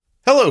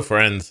Hello,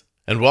 friends,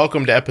 and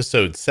welcome to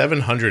episode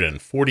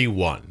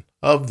 741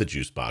 of the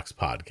Juicebox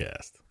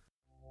Podcast.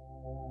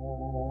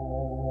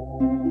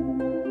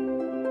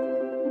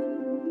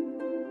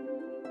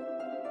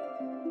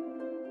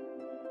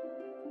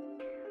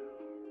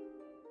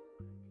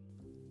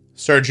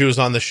 Sergio is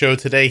on the show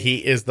today.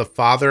 He is the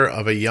father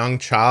of a young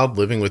child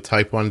living with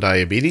type 1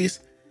 diabetes,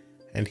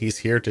 and he's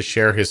here to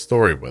share his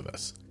story with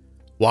us.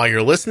 While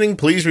you're listening,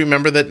 please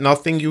remember that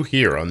nothing you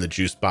hear on the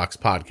Juicebox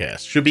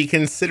Podcast should be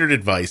considered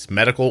advice,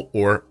 medical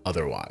or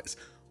otherwise.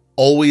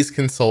 Always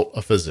consult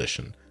a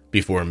physician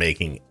before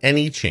making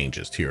any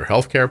changes to your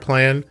healthcare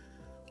plan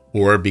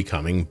or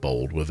becoming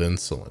bold with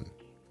insulin.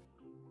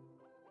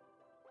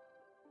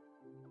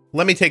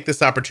 Let me take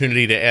this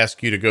opportunity to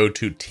ask you to go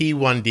to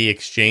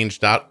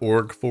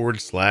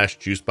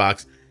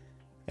t1dexchange.org/juicebox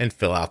and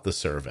fill out the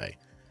survey.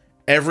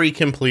 Every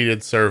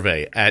completed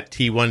survey at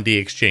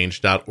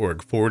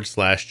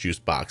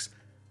t1dexchange.org/juicebox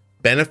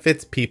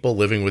benefits people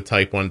living with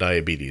type 1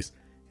 diabetes.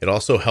 It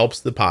also helps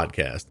the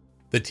podcast.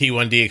 The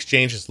T1D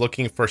Exchange is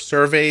looking for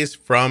surveys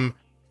from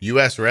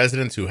U.S.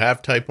 residents who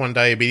have type 1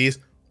 diabetes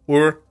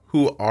or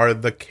who are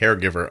the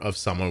caregiver of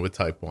someone with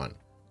type 1.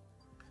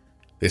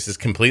 This is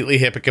completely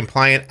HIPAA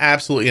compliant,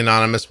 absolutely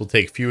anonymous, will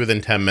take fewer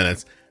than 10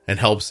 minutes, and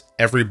helps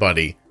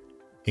everybody,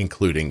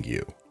 including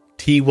you.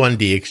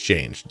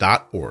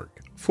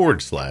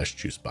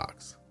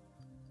 t1dexchange.org/juicebox.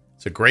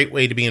 It's a great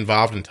way to be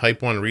involved in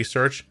type 1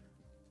 research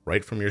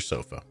right from your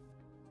sofa.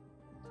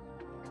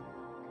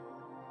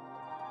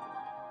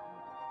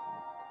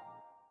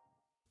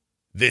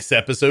 This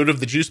episode of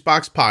the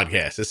Juicebox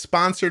Podcast is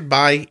sponsored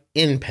by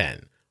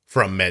InPen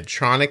from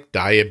Medtronic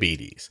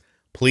Diabetes.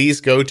 Please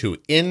go to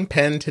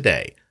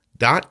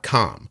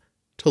inpentoday.com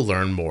to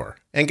learn more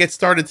and get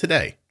started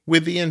today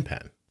with the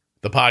InPen.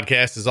 The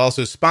podcast is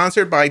also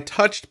sponsored by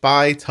Touched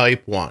by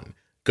Type 1.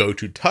 Go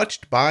to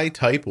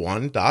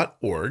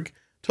touchedbytype1.org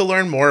to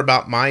learn more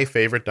about my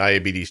favorite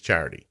diabetes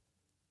charity.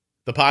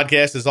 The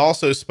podcast is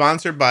also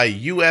sponsored by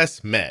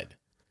US Med.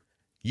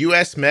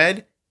 US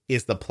Med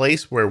is the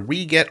place where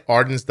we get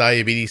Arden's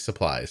diabetes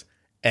supplies,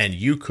 and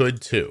you could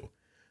too.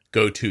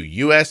 Go to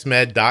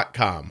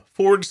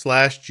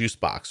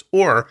usmed.com/juicebox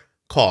or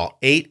call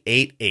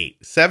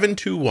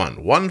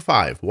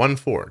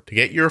 888-721-1514 to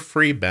get your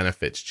free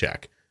benefits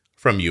check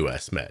from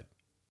US Med.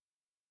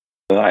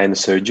 I am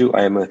Sergio.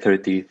 I am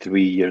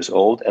 33 years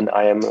old, and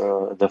I am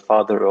the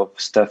father of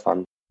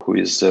Stefan, who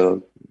is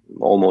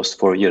almost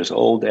 4 years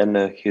old, and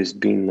he's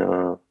been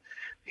a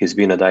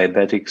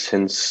diabetic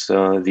since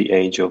the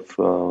age of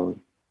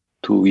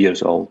 2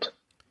 years old.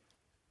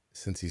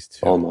 Since he's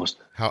 2. Almost.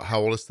 How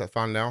old is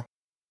Stefan now?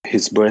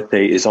 His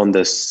birthday is on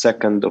the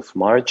 2nd of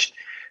March,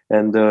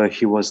 and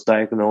he was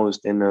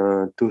diagnosed in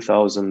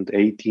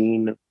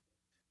 2018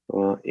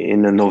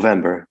 in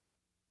November,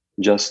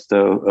 just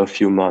a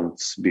few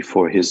months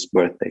before his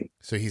birthday.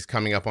 So he's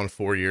coming up on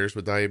 4 years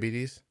with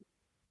diabetes?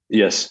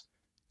 Yes.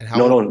 And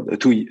No,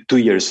 2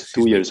 years.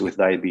 2 years with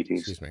diabetes.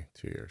 Excuse me,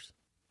 2 years.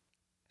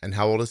 And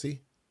how old is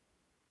he?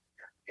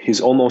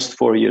 He's almost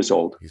 4 years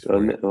old.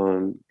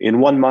 In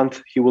 1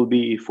 month, he will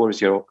be 4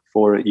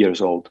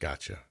 years old.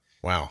 Gotcha.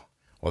 Wow.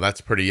 Well, that's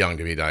pretty young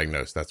to be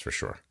diagnosed, that's for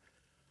sure.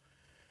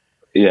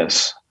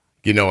 Yes.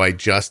 You know, I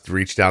just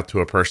reached out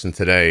to a person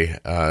today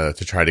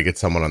to try to get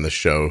someone on the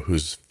show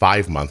whose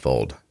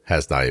 5-month-old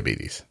has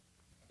diabetes.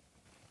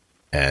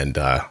 And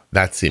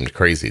that seemed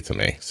crazy to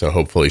me. So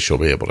hopefully she'll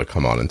be able to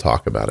come on and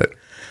talk about it.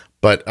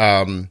 But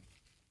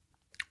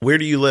where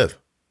do you live?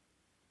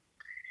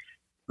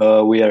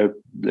 We are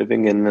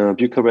living in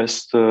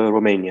Bucharest,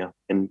 Romania,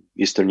 in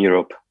Eastern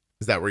Europe.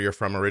 Is that where you're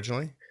from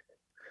originally?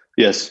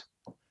 Yes.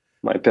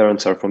 My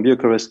parents are from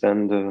Bucharest,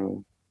 and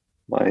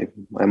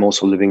I'm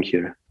also living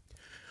here.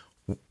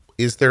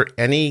 Is there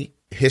any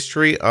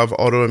history of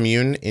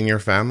autoimmune in your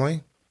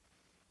family?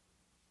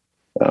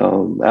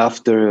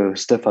 After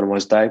Stefan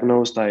was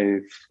diagnosed,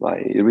 I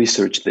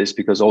researched this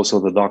because also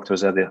the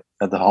doctors at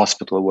the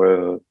hospital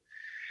were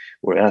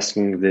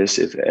asking this,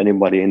 if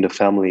anybody in the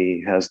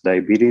family has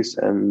diabetes,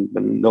 and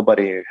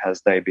nobody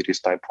has diabetes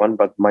type 1.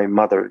 But my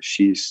mother,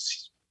 she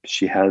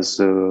has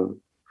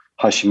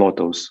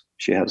Hashimoto's.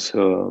 She has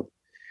an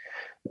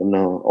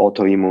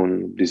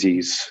autoimmune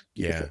disease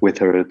with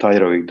her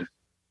thyroid.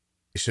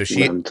 So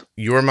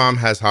your mom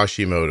has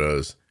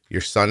Hashimoto's. Your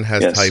son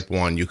has type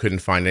 1. You couldn't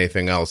find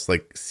anything else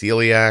like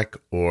celiac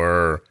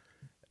or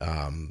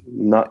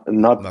not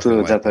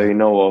that I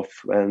know of,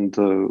 and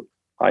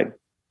I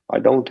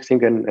don't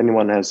think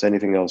anyone has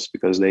anything else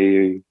because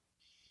they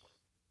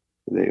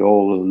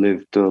all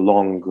lived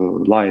long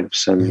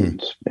lives,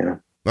 and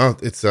Well,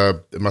 it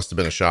must have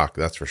been a shock,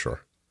 that's for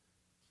sure.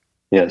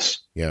 Yes.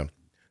 Yeah.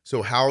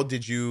 So how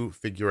did you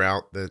figure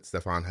out that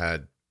Stefan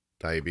had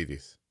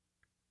diabetes?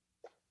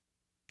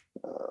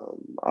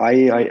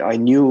 I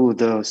knew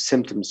the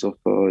symptoms of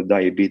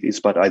diabetes,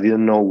 but I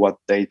didn't know what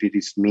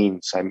diabetes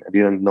means. I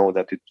didn't know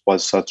that it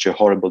was such a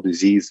horrible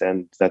disease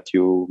and that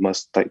you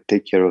must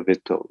take care of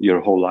it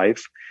your whole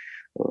life.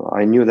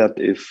 I knew that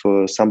if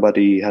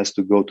somebody has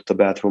to go to the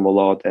bathroom a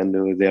lot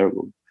and they're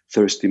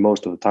thirsty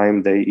most of the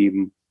time, they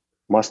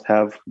must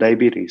have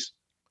diabetes.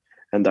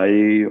 And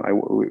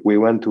we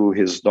went to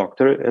his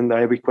doctor, and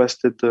I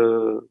requested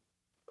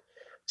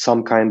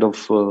some kind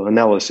of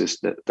analysis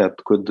that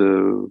could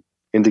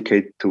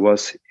indicate to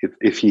us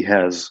if he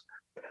has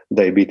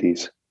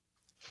diabetes.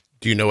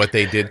 Do you know what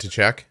they did to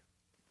check?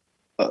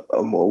 They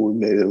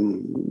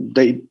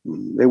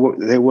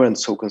weren't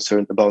so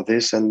concerned about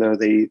this, and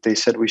they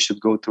said we should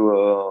go to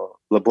a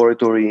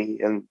laboratory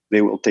and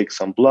they will take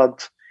some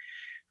blood.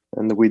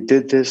 And we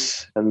did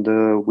this, and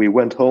we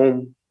went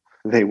home.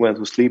 They went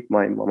to sleep,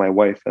 my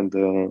wife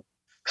and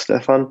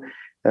Stefan,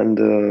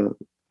 and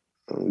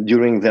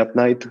during that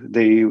night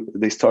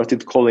they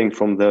started calling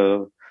from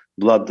the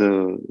blood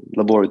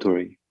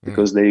laboratory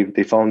because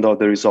they found out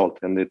the result,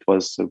 and it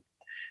was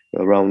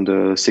around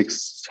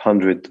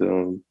 600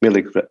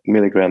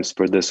 milligrams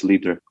per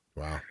deciliter.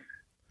 Wow.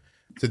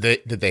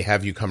 Did they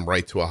have you come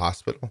right to a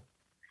hospital?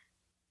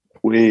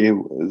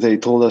 They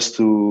told us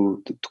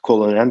to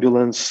call an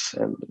ambulance,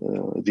 and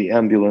the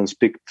ambulance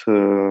picked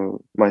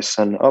my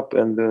son up,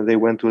 and they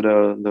went to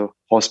the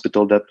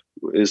hospital that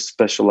is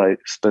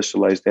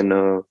specialized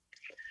in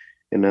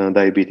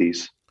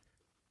diabetes.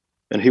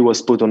 And he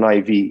was put on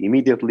IV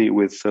immediately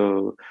with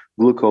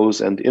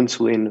glucose and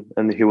insulin,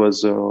 and he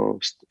was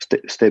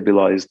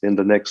stabilized in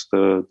the next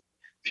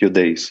few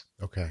days.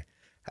 Okay.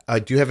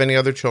 Do you have any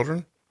other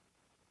children?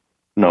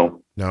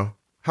 No. No.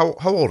 How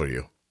old are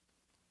you?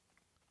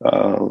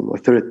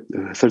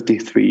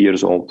 33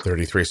 years old.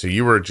 33. So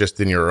you were just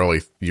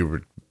you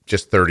were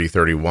just 30,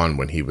 31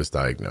 when he was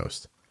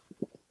diagnosed.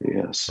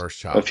 Yes. First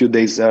child. A few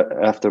days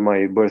after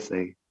my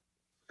birthday.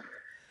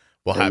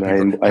 Well,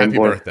 happy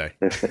birthday.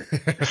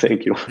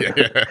 Thank you.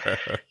 Yeah.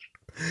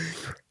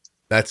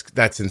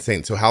 That's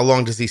insane. So how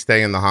long does he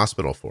stay in the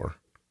hospital for?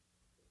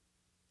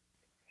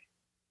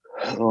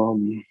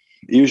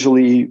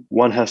 Usually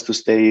one has to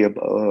stay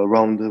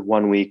around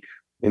 1 week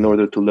in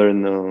order to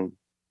learn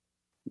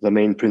the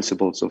main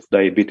principles of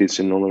diabetes,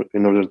 in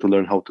order to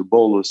learn how to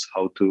bolus,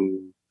 how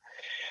to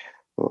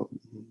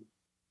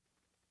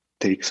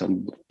take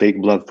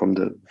blood from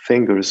the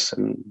fingers,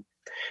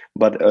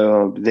 but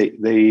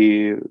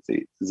they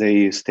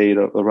stayed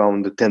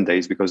around 10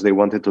 days because they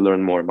wanted to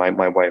learn more.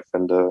 My wife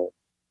and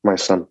my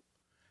son.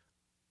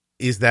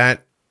 Is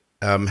that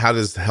how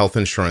does health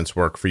insurance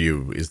work for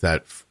you? Is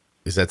that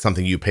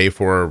something you pay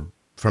for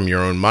from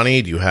your own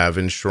money? Do you have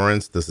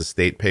insurance? Does the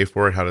state pay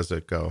for it? How does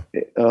it go?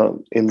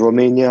 In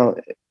Romania,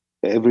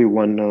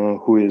 everyone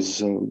who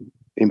is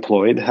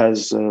employed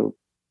has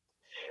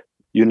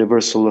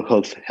universal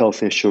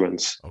health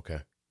insurance. Okay.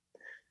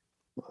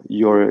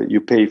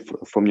 You pay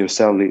from your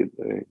salary.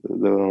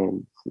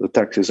 The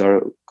taxes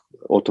are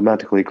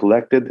automatically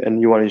collected,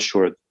 and you are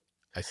insured.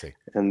 I see.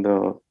 And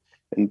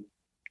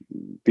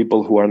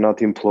people who are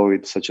not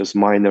employed, such as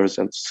minors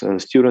and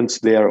students,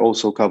 they are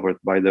also covered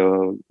by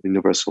the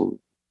universal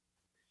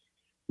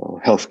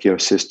healthcare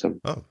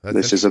system. Oh,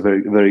 this is a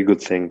very, very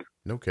good thing.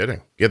 No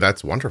kidding. Yeah,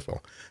 that's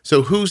wonderful.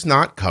 So who's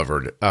not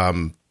covered?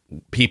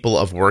 People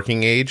of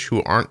working age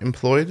who aren't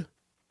employed?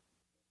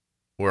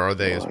 Or are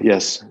they?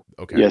 Yes.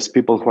 Okay. Yes,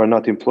 people who are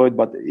not employed,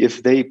 but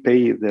if they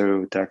pay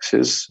their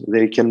taxes,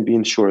 they can be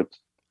insured.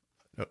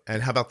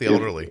 And how about the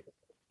elderly?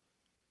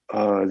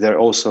 They're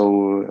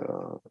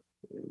also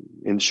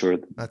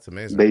insured. That's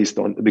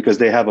amazing. Because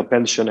they have a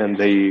pension and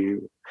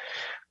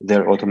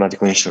they're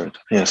automatically insured.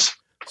 Yes.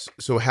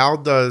 So how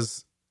do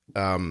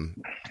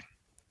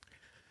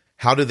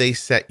they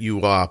set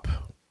you up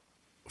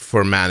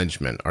for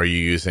management? Are you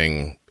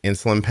using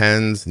insulin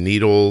pens,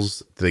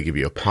 needles? Do they give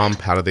you a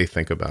pump? How do they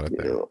think about it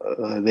there?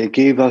 They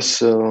gave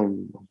us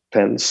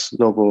pens,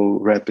 Novo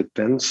Rapid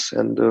pens,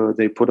 and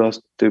they put us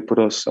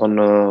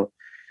on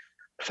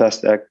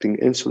fast acting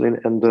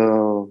insulin and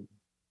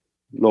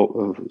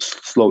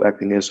slow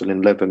acting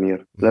insulin,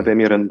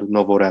 Levemir and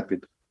Novo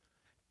Rapid.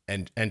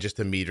 And just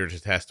a meter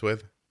to test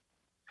with?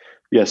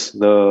 Yes,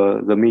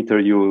 the meter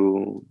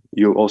you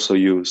also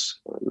use,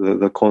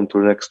 the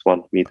Contour Next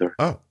One meter.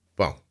 Oh,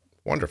 well,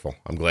 wonderful.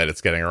 I'm glad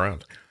it's getting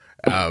around.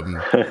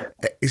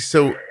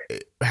 So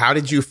how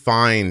did you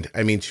find,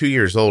 2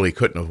 years old, he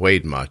couldn't have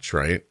weighed much,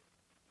 right?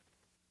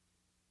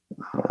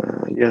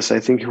 Yes, I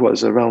think he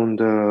was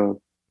around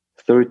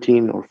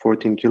 13 or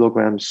 14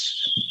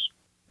 kilograms.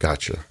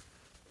 Gotcha.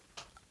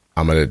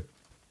 I'm going to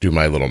do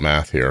my little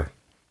math here.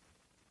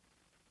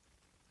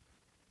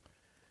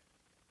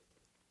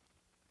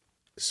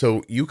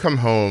 So you come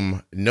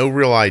home, no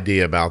real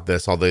idea about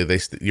this, although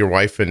your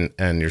wife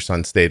and your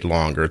son stayed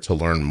longer to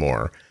learn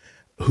more.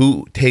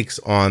 Who takes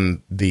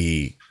on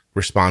the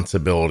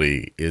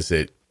responsibility? Is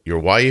it your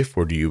wife,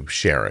 or do you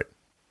share it?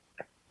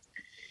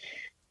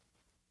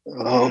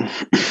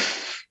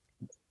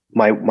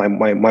 My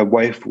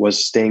wife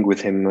was staying with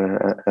him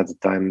at the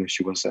time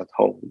she was at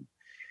home,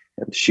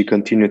 and she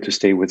continued to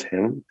stay with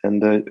him.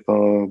 And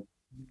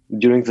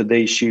during the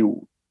day, she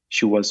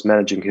was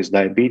managing his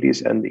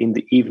diabetes, and in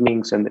the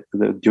evenings and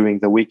during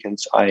the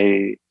weekends,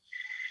 I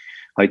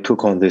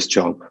took on this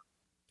job.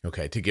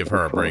 Okay, to give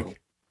her a break.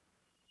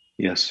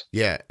 Yes.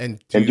 Yeah,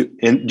 and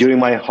during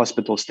my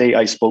hospital stay,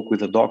 I spoke with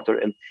the doctor,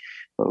 and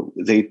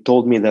they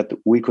told me that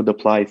we could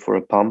apply for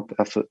a pump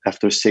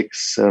after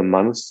 6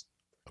 months.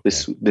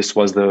 Okay. This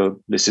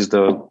is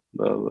the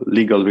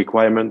legal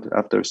requirement.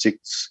 After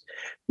 6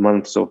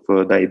 months of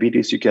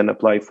diabetes, you can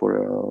apply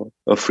for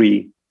a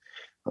free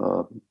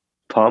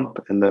pump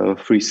and a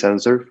free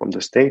sensor from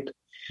the state.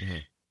 Mm-hmm.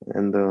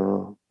 And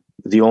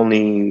the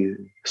only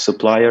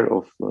supplier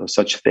of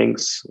such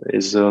things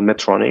is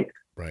Medtronic.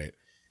 Right.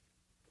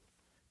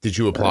 Did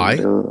you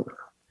apply?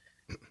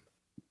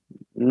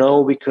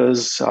 No,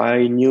 because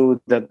I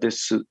knew that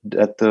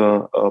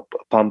a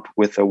pump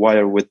with a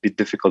wire would be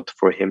difficult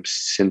for him,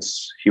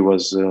 since he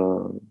was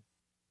only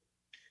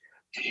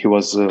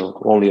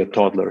a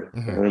toddler.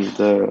 Mm-hmm. And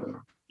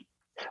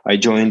I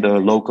joined a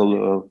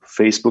local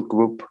Facebook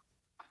group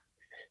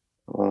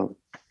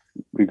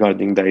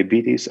regarding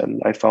diabetes,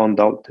 and I found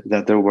out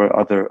that there were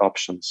other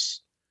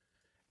options.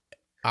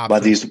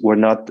 But these were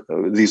not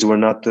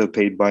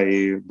paid by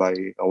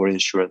our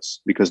insurance,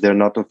 because they're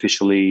not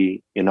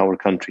officially in our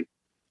country.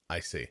 I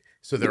see.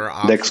 So there are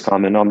options.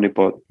 Dexcom and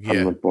Omnipod. Yeah.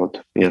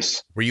 Omnipod,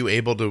 yes. Were you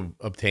able to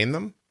obtain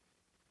them?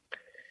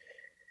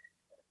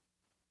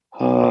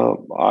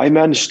 I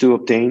managed to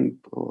obtain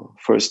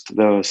first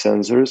the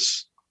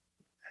sensors,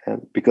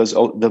 and because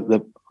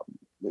the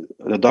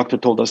doctor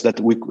told us that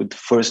we could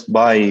first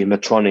buy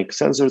Medtronic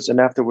sensors, and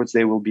afterwards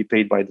they will be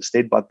paid by the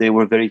state, but they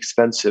were very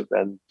expensive,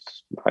 and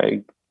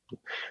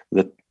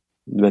the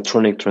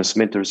Medtronic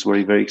transmitters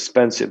were very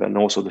expensive, and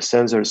also the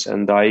sensors,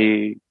 and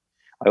I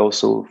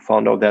also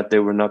found out that they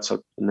were not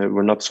so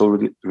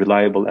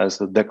reliable as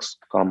the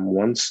Dexcom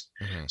ones.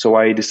 Mm-hmm. So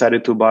I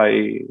decided to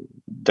buy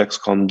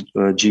Dexcom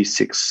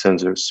G6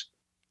 sensors.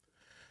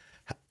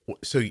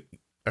 So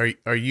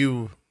are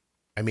you?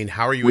 I mean,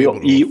 how are you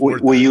able to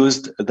afford we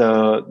used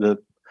the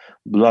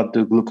blood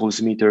glucose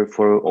meter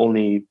for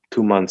only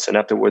 2 months, and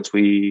afterwards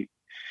we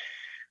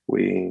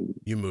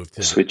moved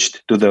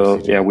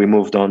to we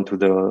moved on to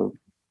the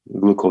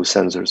glucose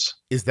sensors.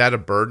 Is that a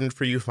burden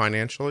for you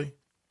financially?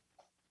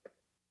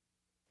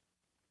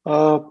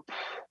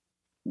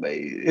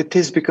 It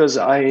is, because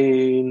I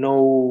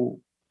know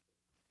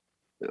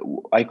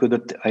I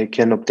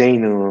can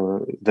obtain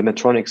the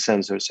Medtronic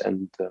sensors,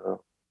 and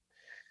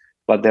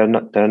but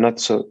they're not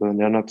so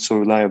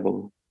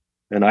reliable,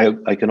 and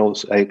I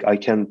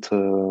can't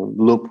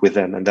loop with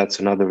them, and that's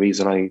another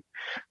reason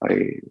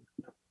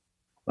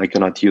I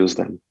cannot use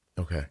them.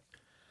 Okay.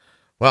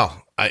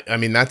 Well, I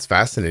mean, that's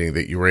fascinating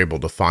that you were able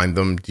to find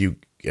them. Do you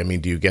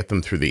get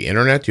them through the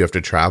internet? Do you have to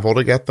travel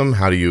to get them?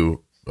 How do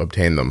you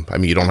obtain them? I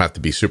mean, you don't have to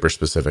be super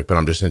specific, but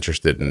I'm just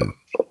interested in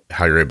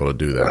how you're able to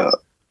do that.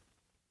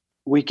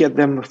 We get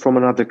them from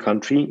another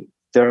country.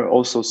 There are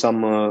also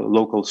some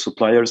local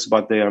suppliers,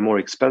 but they are more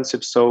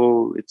expensive,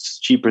 so it's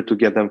cheaper to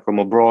get them from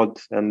abroad.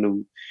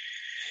 And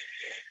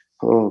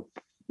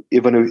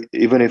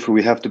even if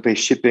we have to pay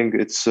shipping,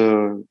 it's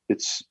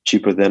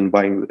cheaper than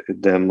buying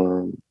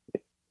them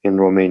in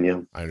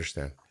Romania. I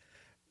understand.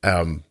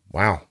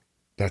 Wow,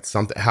 that's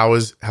something.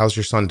 How's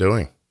your son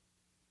doing?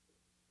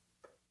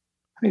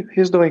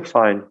 He's doing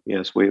fine.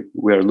 Yes, we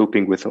are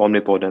looping with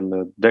Omnipod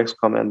and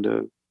Dexcom,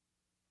 and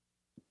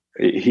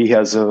he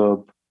has a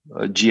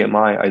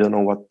GMI. I don't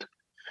know what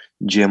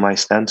GMI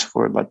stands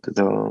for, but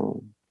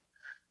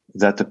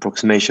that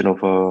approximation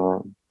of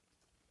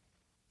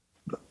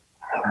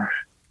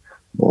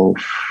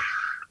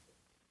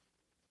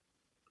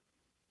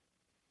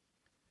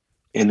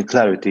in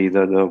clarity,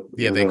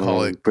 they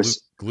call it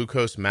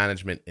glucose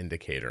management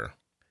indicator.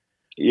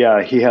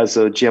 Yeah, he has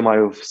a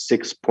GMI of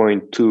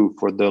 6.2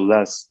 for the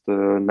last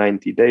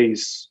 90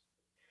 days.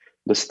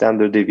 The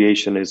standard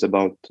deviation is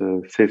about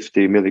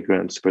 50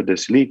 milligrams per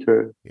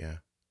deciliter. Yeah.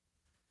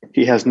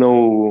 He has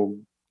no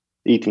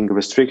eating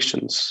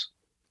restrictions.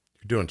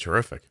 You're doing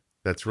terrific.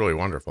 That's really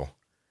wonderful.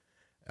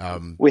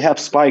 We have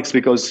spikes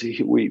because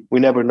we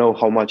never know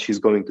how much he's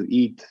going to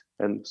eat.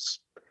 And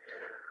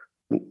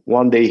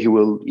one day he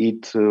will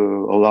eat a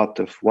lot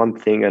of one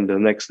thing, and the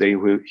next day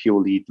he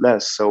will eat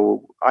less.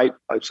 So I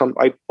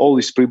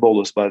always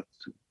pre-bolus, but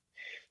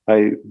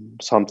I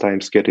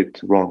sometimes get it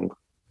wrong.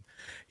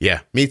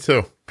 Yeah, me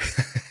too.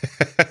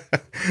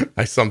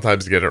 I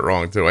sometimes get it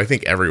wrong too. I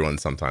think everyone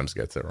sometimes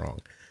gets it wrong.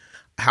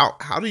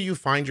 How do you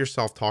find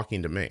yourself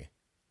talking to me?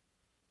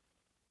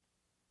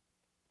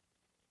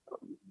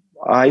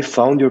 I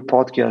found your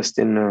podcast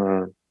in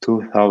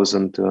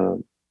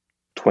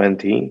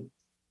 2020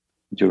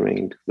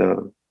 during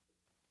the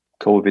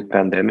COVID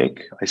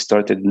pandemic. I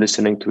started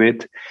listening to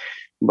it,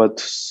 but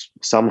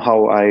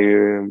somehow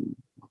I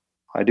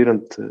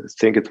didn't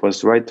think it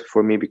was right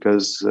for me,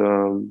 because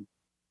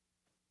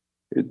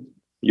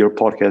your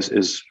podcast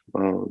is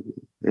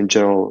in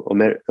general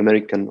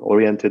American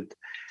oriented,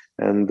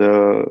 and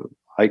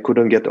I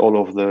couldn't get all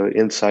of the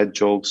inside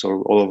jokes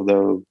or all of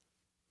the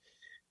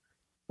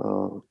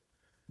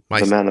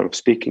manner of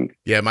speaking.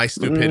 Yeah, my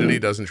stupidity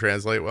doesn't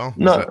translate well.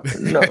 No,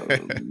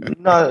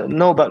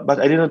 but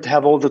I didn't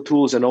have all the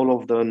tools and all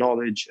of the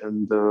knowledge,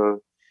 and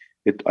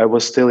I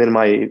was still in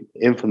my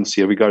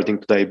infancy regarding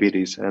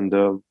diabetes,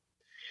 and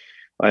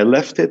I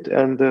left it,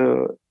 and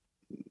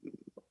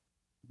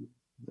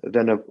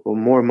then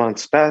more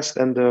months passed,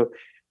 and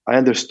I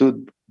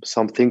understood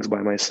some things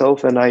by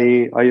myself, and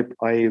I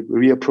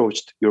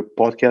reapproached your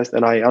podcast,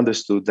 and I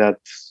understood that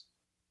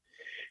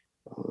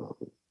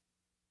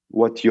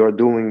what you're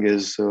doing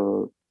is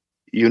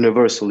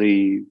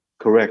universally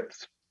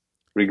correct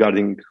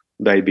regarding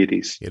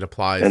diabetes. It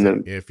applies,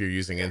 and if you're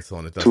using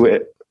insulin, it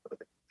doesn't.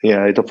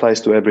 It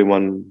applies to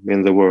everyone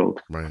in the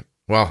world. Right.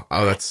 Well,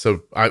 that's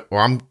so.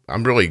 I'm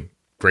really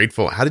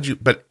grateful.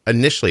 But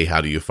initially,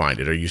 how do you find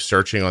it? Are you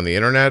searching on the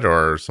internet,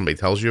 or somebody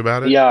tells you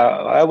about it? Yeah,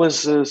 I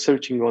was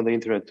searching on the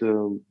internet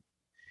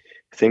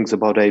things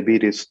about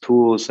diabetes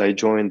tools. I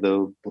joined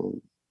the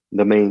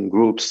main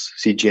groups,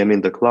 CGM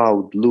in the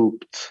Cloud,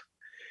 Looped.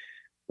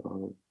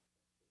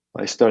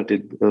 I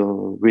started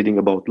reading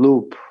about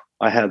Loop.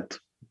 I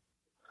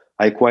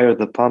acquired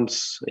the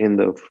pumps in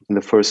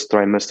the first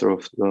trimester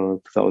of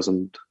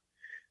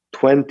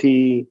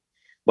 2020,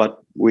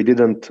 but we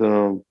didn't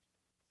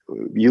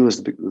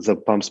use the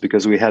pumps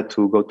because we had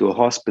to go to a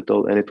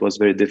hospital, and it was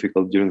very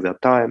difficult during that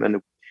time.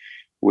 And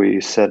we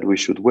said we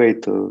should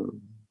wait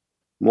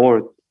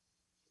more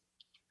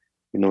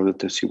in order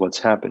to see what's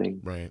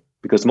happening. Right.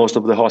 Because most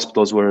of the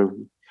hospitals were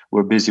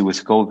busy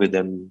with COVID,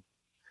 and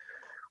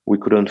we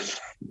couldn't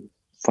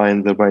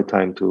find the right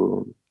time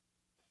to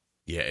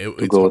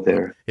go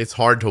there. It's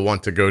hard to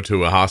want to go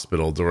to a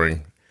hospital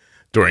during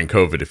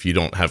COVID if you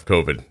don't have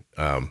COVID.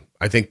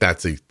 I think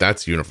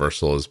that's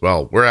universal as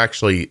well. We're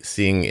actually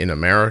seeing in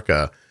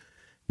America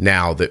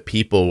now that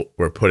people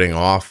were putting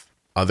off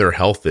other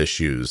health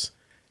issues.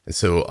 And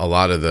so a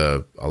lot of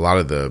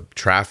the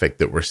traffic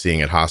that we're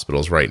seeing at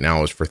hospitals right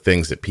now is for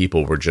things that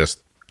people were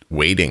just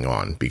waiting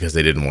on because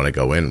they didn't want to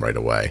go in right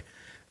away.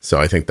 So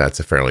I think that's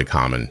a fairly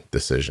common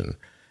decision.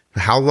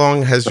 How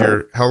long has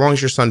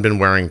your son been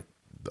wearing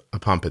a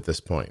pump at this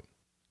point?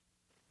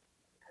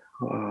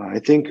 I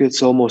think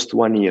it's almost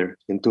 1 year.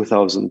 In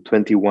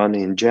 2021,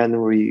 in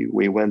January,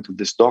 we went to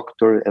this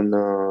doctor, and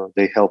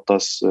they helped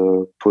us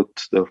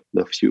put the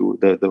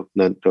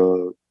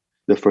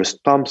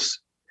first pumps.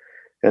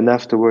 And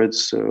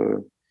afterwards,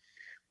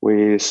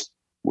 we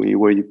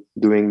were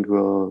doing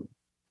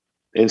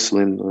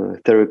insulin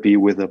therapy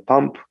with a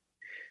pump.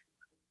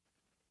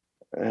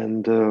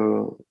 And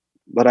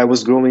but I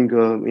was growing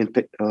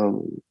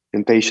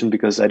impatient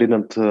because I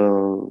didn't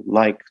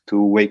like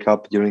to wake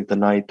up during the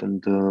night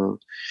and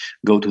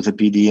go to the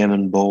PDM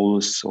and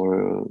bolus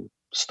or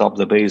stop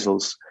the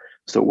basals.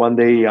 So one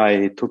day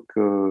I took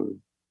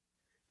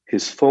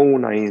his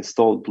phone, I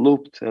installed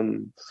Looped,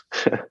 and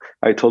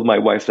I told my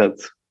wife that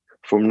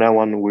from now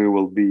on we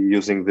will be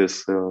using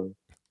this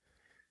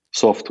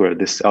software,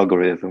 this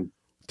algorithm.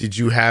 Did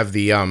you have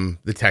the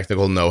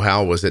technical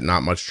know-how? Was it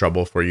not much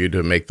trouble for you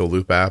to make the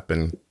Loop app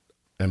and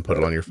put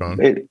it on your phone?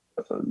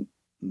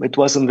 It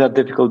wasn't that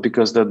difficult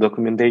because the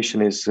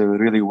documentation is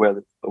really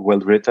well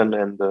written,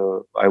 and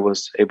I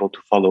was able to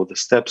follow the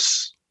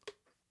steps.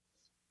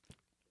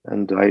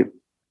 And I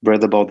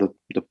read about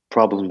the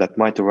problem that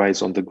might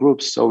arise on the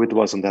groups, so it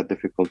wasn't that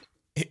difficult.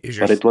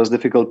 But it was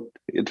difficult.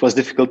 It was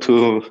difficult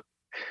to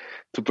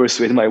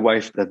persuade my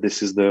wife that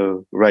this is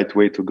the right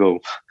way to go.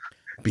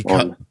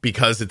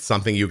 Because it's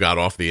something you got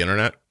off the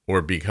internet,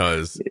 or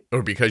because you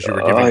were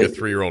giving your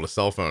 3-year-old a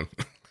cell phone.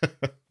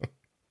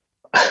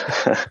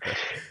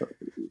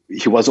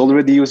 He was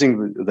already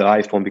using the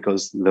iPhone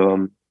because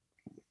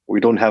we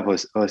don't have a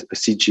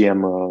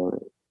CGM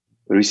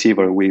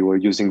receiver. We were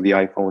using the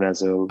iPhone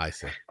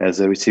as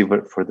a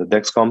receiver for the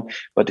Dexcom.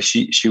 But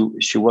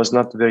she was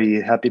not very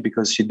happy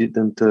because she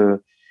didn't read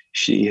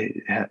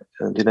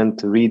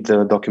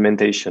the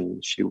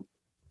documentation. She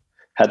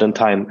hadn't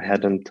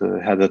had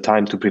the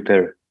time to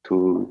prepare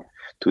to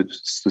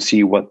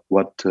see what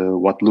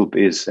Loop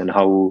is and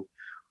how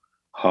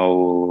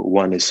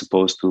one is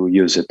supposed to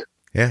use it.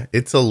 Yeah,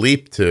 it's a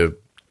leap to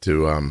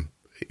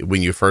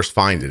when you first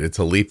find it. It's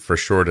a leap for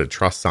sure to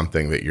trust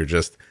something that you're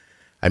just.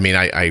 I mean,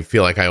 I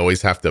feel like I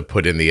always have to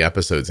put in the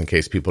episodes in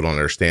case people don't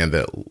understand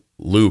that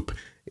Loop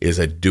is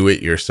a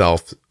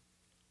do-it-yourself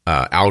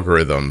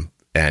algorithm,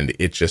 and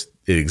it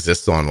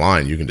exists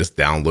online. You can just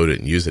download it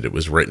and use it. It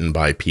was written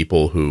by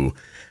people who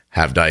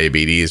have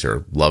diabetes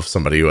or love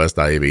somebody who has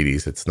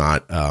diabetes. It's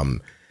not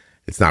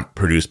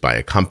produced by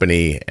a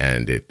company,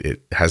 and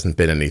it hasn't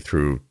been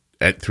through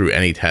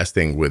any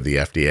testing with the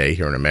FDA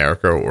here in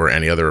America or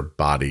any other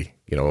body,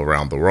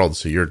 around the world.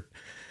 So you're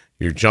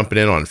jumping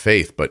in on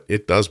faith, but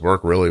it does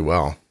work really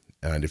well.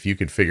 And if you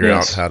could figure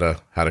out how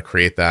to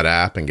create that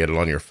app and get it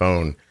on your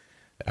phone,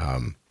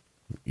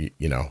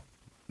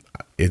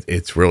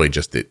 it's really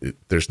just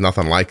there's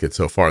nothing like it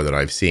so far that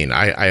I've seen.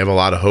 I have a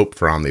lot of hope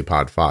for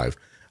Omnipod 5.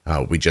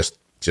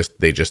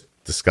 They just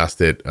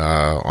discussed it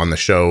on the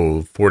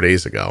show 4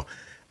 days ago,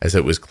 as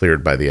it was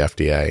cleared by the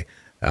FDA.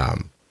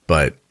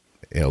 But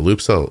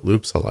Loop's a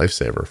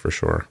lifesaver for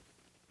sure.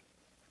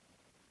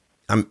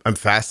 I'm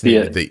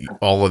fascinated that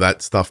all of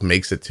that stuff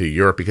makes it to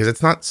Europe, because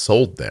it's not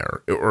sold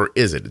there, or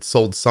is it? It's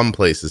sold some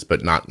places,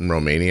 but not in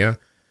Romania.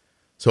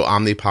 So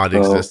Omnipod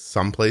exists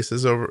some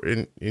places over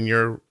in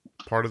your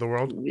part of the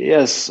world?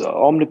 Yes,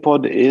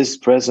 Omnipod is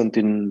present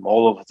in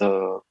all of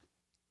the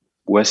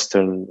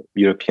Western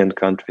European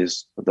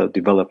countries, the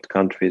developed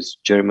countries,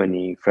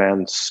 Germany,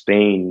 France,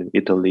 Spain,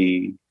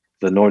 Italy,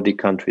 the Nordic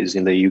countries,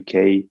 in the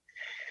UK,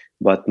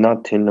 but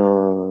not in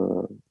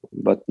all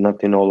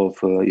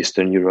of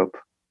Eastern Europe.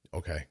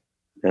 Okay.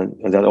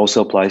 And that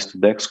also applies to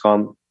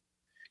Dexcom.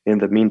 In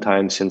the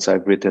meantime, since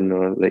I've written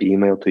the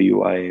email to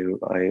you,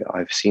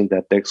 I've seen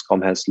that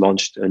Dexcom has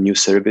launched a new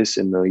service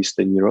in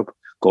Eastern Europe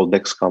called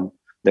Dexcom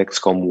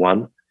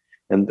One,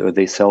 and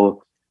they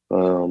sell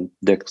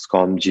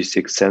Dexcom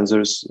G6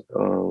 sensors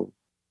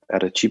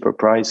at a cheaper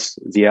price.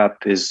 The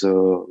app is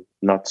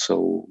not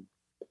so;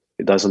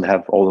 it doesn't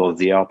have all of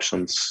the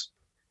options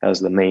as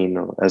the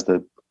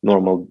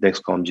normal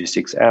Dexcom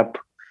G6 app.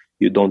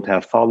 You don't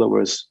have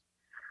followers,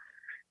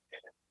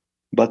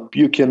 but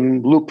you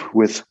can loop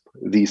with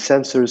the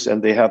sensors,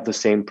 and they have the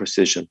same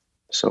precision.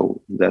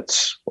 So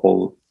that's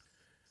all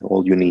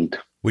you need.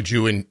 But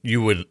you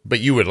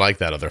would like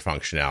that other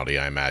functionality,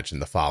 I imagine,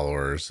 the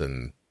followers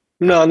and.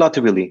 No, not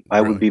really. I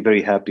would be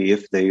very happy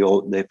if they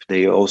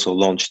also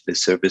launched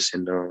this service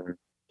in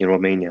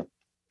Romania.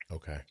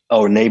 Okay.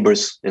 Our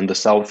neighbors in the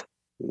south,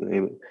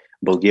 in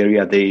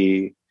Bulgaria,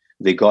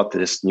 they got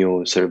this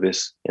new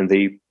service, and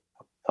they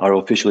are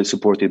officially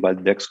supported by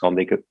Dexcom.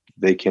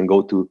 They can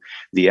go to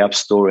the App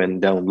Store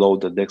and download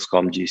the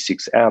Dexcom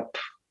G6 app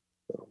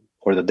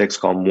or the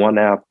Dexcom One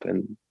app,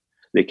 and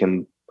they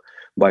can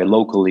buy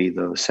locally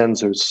the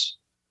sensors.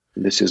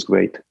 This is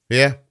great.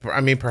 Yeah.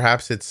 I mean,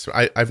 perhaps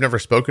I've never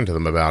spoken to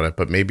them about it,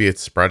 but maybe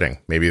it's spreading.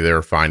 Maybe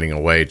they're finding a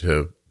way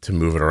to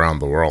move it around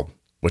the world,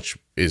 which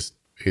is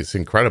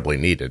incredibly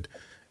needed.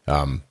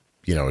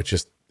 It's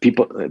just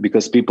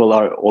because people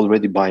are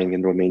already buying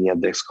in Romania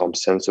Dexcom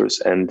sensors.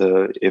 And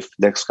if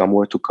Dexcom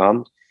were to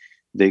come,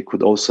 they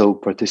could also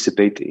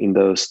participate in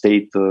the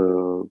state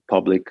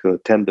public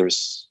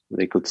tenders.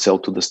 They could sell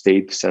to the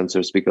state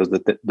sensors because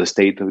the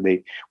state,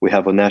 we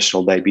have a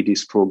national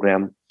diabetes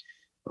program.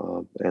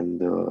 And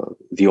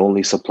the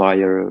only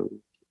supplier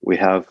we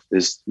have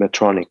is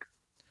Medtronic.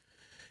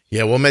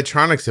 Yeah, well,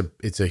 Medtronic's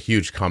it's a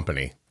huge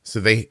company,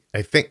 so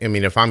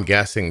if I'm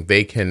guessing,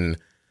 they can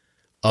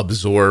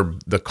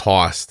absorb the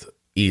cost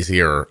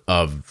easier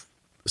of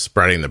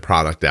spreading the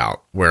product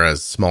out,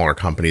 whereas smaller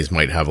companies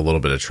might have a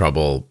little bit of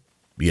trouble,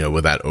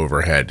 with that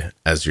overhead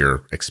as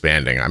you're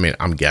expanding. I mean,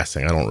 I'm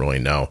guessing. I don't really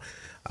know.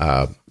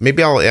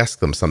 Maybe I'll ask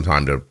them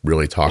sometime to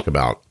really talk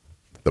about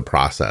the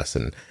process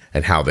and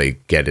how they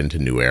get into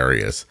new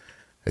areas.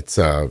 It's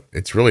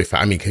really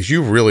I mean, because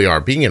you really are,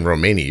 being in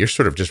Romania, you're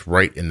sort of just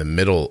right in the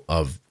middle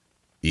of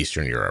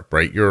Eastern Europe,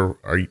 right? You're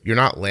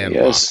not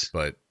landlocked, yes,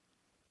 but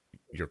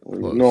you're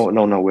close. No.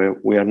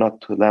 We are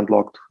not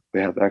landlocked.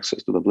 We have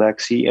access to the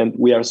Black Sea, and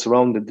we are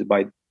surrounded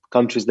by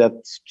countries that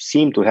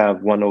seem to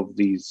have one of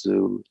these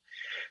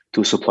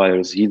two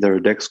suppliers, either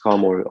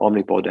Dexcom or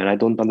Omnipod, and I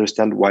don't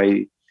understand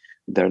why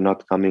they're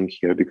not coming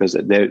here, because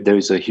there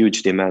is a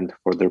huge demand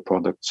for their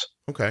products.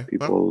 Okay.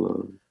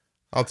 People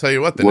I'll tell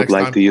you what, would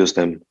like to use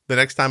them. The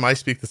next time I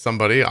speak to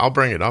somebody, I'll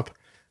bring it up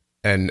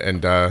and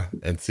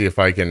see if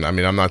I can. I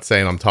mean, I'm not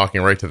saying I'm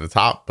talking right to the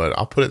top, but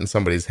I'll put it in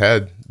somebody's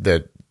head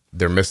that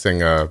they're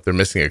missing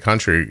a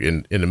country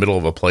in the middle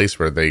of a place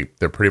where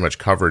they're pretty much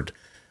covered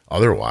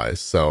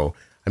otherwise. So,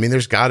 I mean,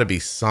 there's got to be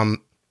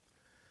some.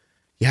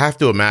 You have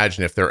to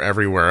imagine, if they're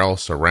everywhere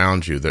else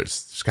around you,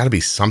 there's got to be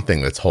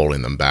something that's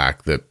holding them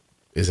back that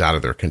is out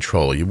of their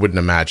control. You wouldn't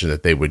imagine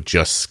that they would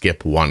just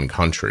skip one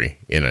country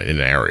in an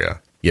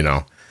area,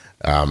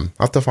 I'll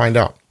have to find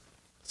out,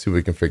 see what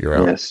we can figure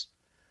out. Yes.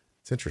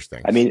 It's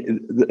interesting. I mean,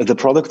 the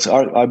products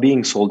are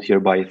being sold here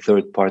by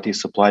third-party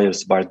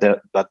suppliers, but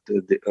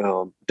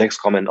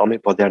Dexcom and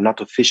Omnipod, they're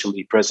not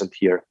officially present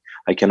here.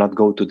 I cannot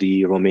go to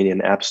the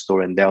Romanian App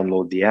Store and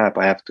download the app.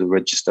 I have to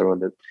register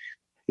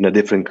in a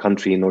different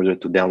country in order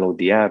to download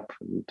the app.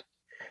 And,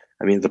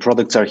 I mean, the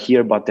products are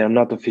here, but they're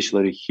not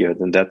officially here.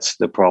 Then that's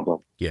the problem.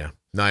 Yeah,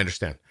 no, I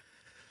understand.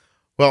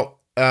 Well,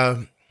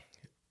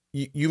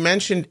 you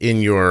mentioned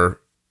in your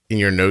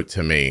note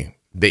to me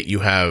that you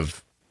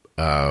have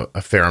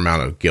a fair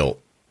amount of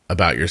guilt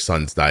about your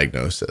son's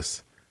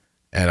diagnosis,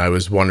 and I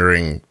was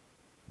wondering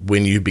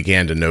when you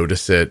began to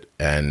notice it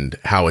and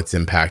how it's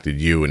impacted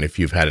you, and if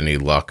you've had any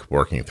luck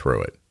working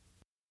through it.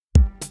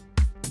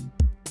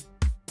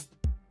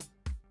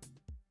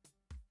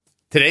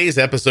 Today's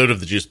episode of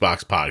the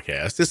Juicebox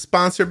Podcast is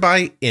sponsored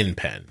by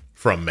InPen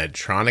from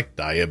Medtronic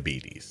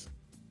Diabetes.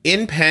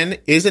 InPen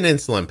is an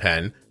insulin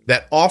pen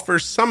that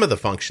offers some of the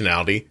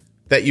functionality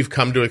that you've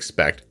come to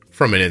expect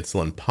from an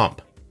insulin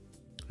pump.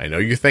 I know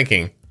you're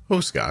thinking, oh,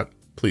 Scott,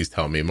 please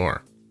tell me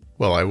more.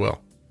 Well, I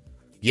will.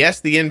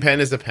 Yes, the InPen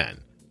is a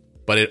pen,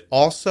 but it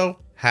also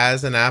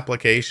has an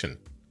application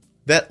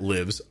that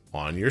lives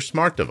on your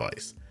smart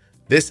device.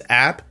 This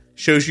app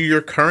shows you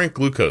your current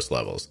glucose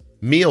levels,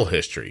 meal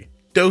history,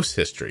 dose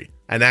history,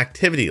 an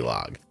activity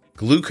log,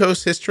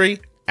 glucose history,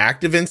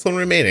 active insulin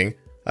remaining,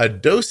 a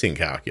dosing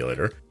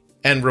calculator,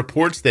 and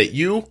reports that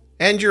you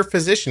and your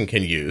physician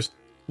can use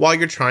while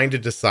you're trying to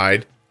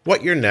decide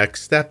what your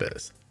next step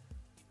is.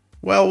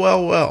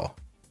 Well,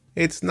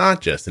 it's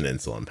not just an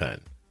insulin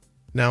pen.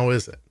 Now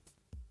is it?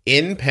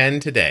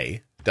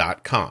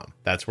 InPenToday.com.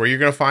 That's where you're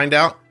going to find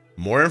out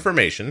more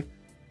information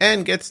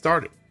and get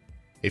started.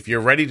 If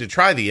you're ready to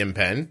try the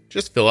InPen,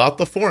 just fill out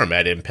the form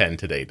at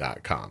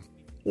InPenToday.com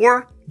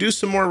or do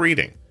some more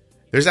reading.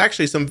 There's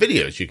actually some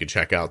videos you can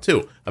check out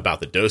too about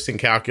the dosing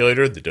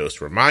calculator, the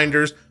dose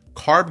reminders,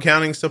 carb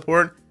counting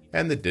support,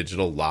 and the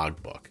digital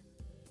logbook.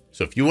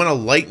 So if you want to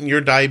lighten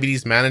your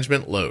diabetes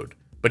management load,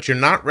 but you're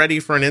not ready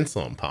for an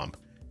insulin pump,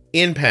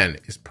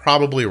 InPen is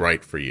probably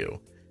right for you.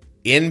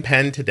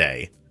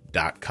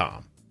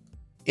 InPenToday.com.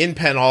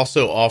 InPen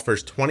also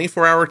offers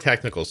 24-hour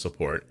technical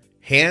support,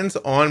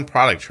 hands-on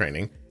product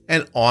training,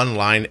 and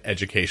online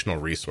educational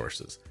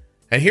resources.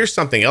 And here's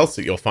something else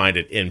that you'll find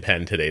at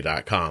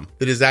InPenToday.com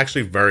that is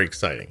actually very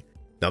exciting.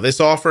 Now,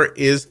 this offer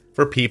is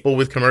for people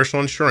with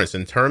commercial insurance,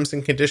 and terms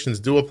and conditions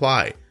do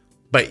apply,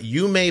 but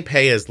you may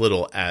pay as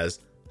little as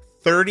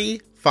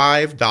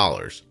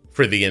 $35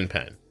 for the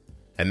InPen.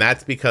 And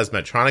that's because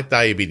Medtronic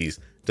Diabetes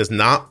does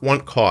not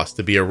want cost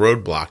to be a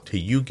roadblock to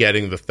you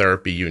getting the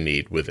therapy you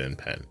need with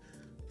InPen.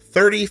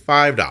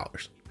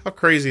 $35. How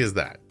crazy is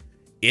that?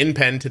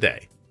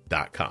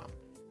 InPenToday.com.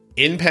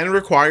 InPen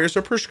requires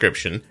a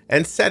prescription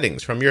and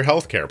settings from your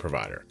healthcare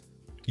provider.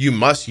 You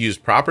must use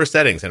proper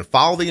settings and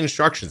follow the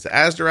instructions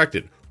as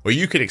directed, or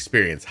you could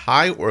experience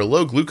high or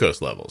low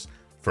glucose levels.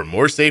 For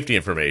more safety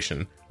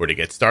information or to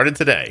get started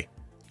today,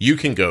 you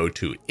can go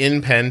to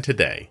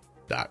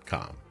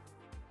InPenToday.com.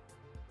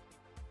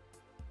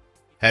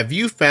 Have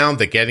you found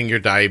that getting your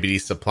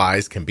diabetes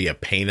supplies can be a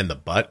pain in the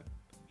butt?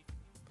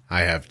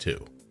 I have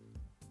too.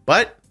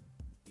 But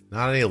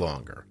not any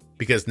longer,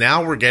 because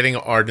now we're getting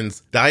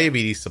Arden's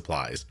diabetes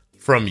supplies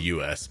from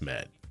US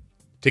Med.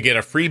 To get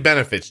a free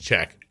benefits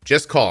check,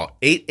 just call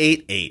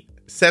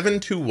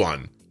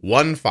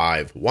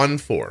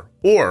 888-721-1514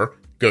 or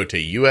go to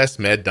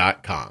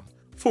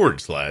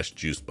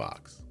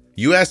usmed.com/juicebox.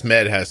 US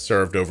Med has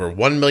served over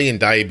 1 million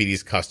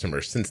diabetes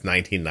customers since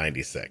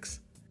 1996.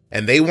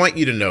 And they want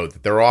you to know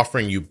that they're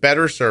offering you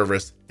better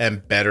service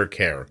and better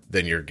care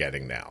than you're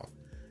getting now.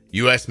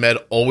 US Med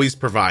always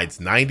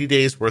provides 90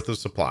 days worth of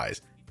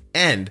supplies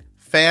and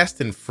fast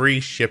and free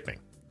shipping.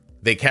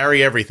 They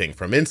carry everything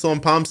from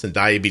insulin pumps and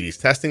diabetes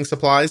testing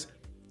supplies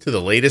to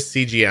the latest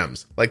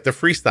CGMs like the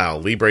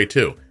Freestyle Libre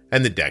 2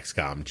 and the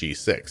Dexcom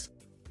G6.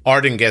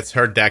 Arden gets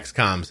her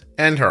Dexcoms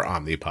and her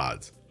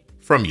Omnipods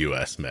from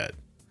US Med.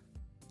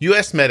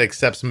 US Med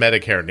accepts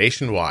Medicare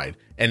nationwide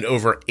and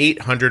over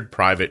 800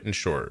 private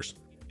insurers.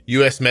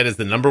 US Med is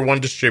the #1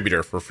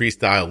 distributor for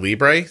Freestyle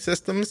Libre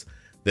systems,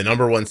 the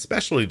 #1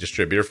 specialty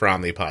distributor for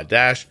Omnipod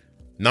Dash,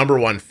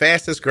 #1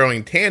 fastest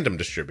growing tandem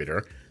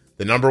distributor,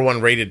 the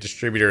 #1 rated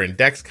distributor in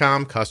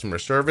Dexcom customer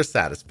service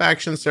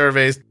satisfaction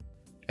surveys,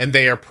 and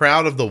they are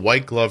proud of the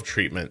white glove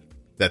treatment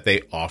that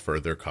they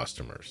offer their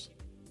customers.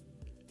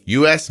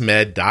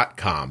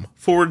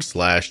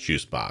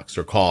 usmed.com/juicebox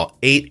or call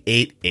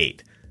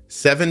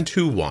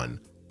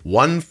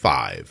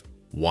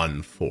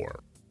 888-721-1514.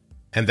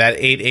 And that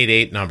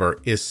 888 number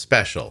is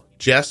special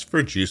just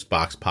for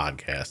Juicebox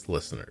podcast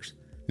listeners.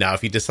 Now,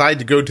 if you decide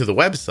to go to the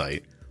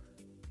website,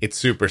 it's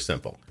super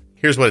simple.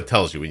 Here's what it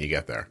tells you when you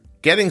get there.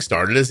 Getting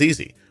started is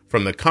easy.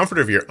 From the comfort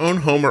of your own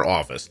home or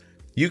office,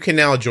 you can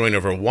now join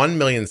over 1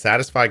 million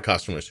satisfied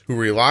customers who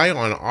rely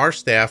on our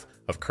staff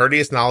of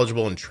courteous,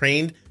 knowledgeable, and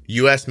trained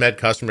US Med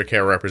customer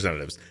care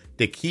representatives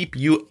to keep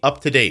you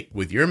up to date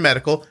with your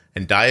medical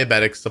and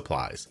diabetic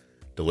supplies,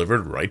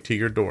 delivered right to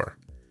your door.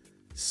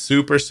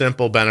 Super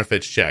simple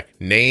benefits check.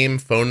 Name,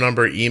 phone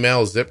number,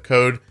 email, zip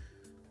code,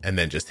 and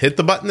then just hit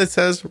the button that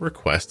says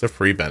request a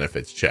free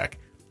benefits check.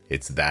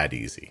 It's that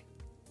easy.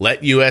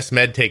 Let US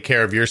Med take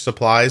care of your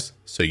supplies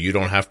so you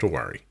don't have to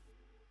worry.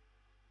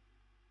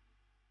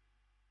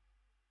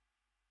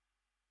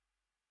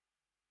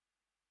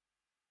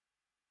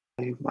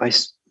 I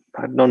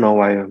don't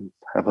know. I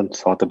haven't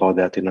thought about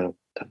that in a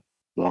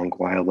long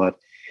while, but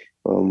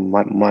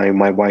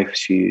my wife,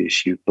 she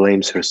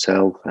blames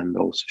herself, and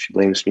also she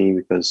blames me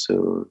because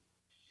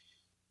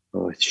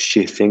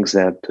she thinks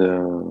that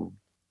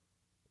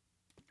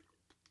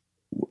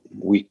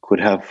we could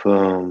have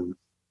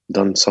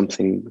done some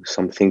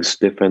things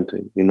different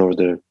in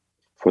order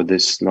for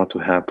this not to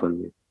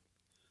happen.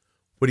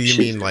 What do you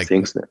mean, like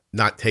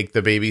not take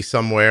the baby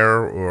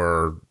somewhere,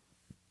 or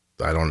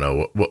I don't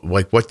know.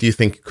 What do you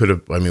think could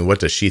have? I mean, what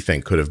does she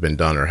think could have been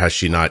done, or has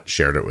she not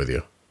shared it with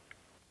you?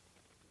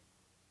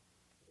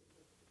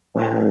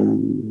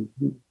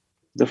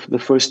 The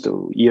first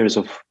years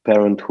of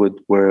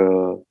parenthood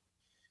were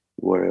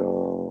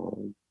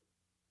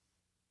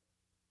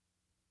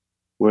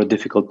a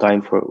difficult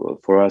time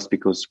for us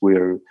because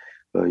we're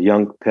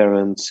young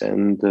parents,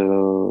 and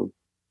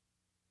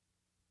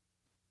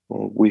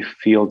we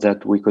feel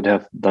that we could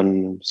have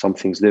done some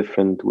things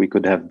different. We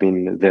could have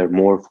been there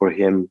more for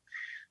him.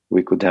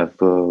 We could have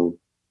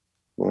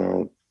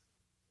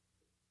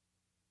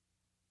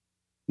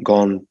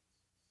gone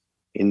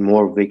in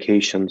more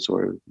vacations,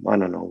 or I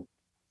don't know.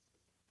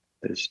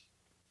 It's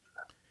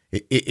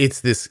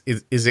this.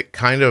 Is it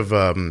kind of?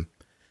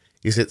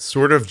 Is it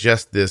sort of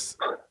just this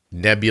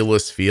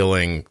nebulous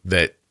feeling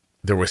that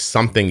there was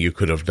something you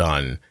could have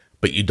done,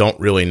 but you don't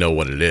really know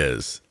what it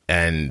is.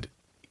 And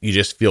you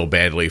just feel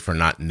badly for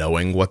not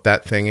knowing what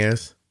that thing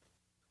is?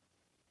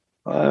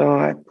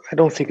 I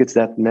don't think it's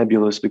that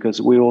nebulous,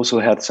 because we also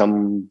had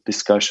some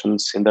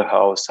discussions in the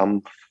house,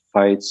 some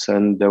fights,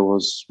 and there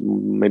was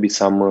maybe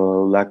some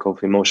lack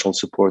of emotional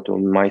support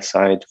on my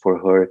side for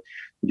her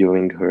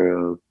during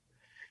her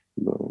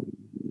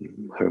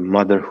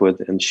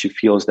motherhood, and she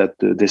feels that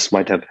this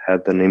might have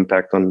had an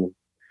impact on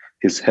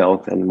his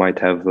health and might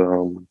have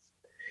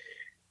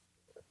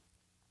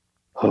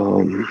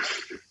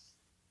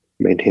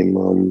made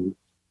him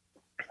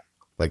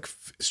Like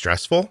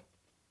stressful?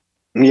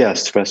 yeah,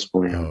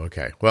 stressful. Yeah. Oh,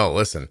 okay. Well,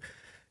 listen,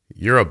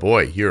 you're a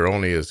boy. You're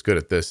only as good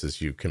at this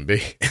as you can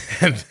be.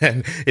 And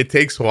then it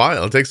takes a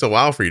while. It takes a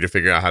while for you to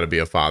figure out how to be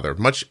a father.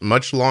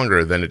 Much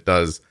longer than it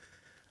does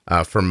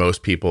for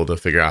most people to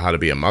figure out how to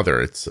be a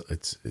mother.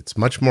 It's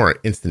much more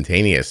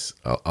instantaneous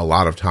a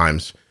lot of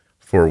times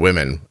for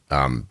women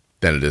than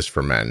it is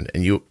for men.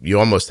 And you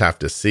almost have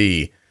to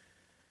see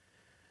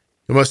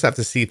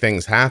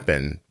things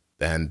happen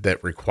and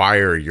that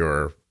require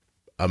your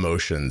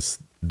emotions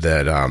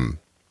that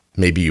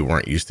maybe you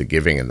weren't used to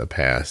giving in the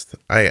past.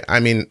 I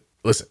mean,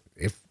 listen,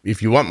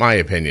 if you want my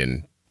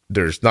opinion,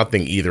 there's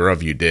nothing either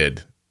of you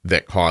did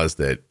that caused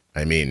it.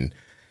 I mean,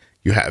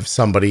 you have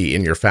somebody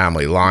in your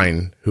family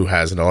line who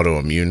has an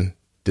autoimmune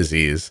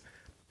disease,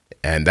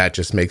 and that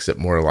just makes it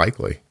more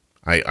likely.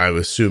 I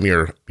assume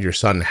your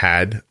son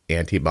had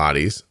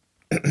antibodies,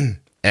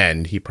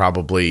 and he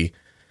probably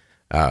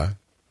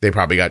they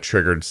probably got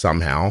triggered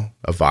somehow,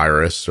 a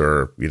virus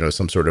or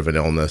some sort of an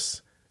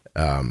illness.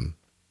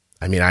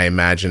 I mean, I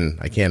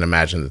can't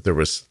imagine that there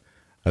was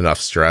enough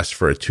stress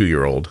for a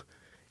 2-year-old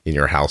in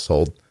your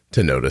household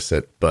to notice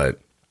it, but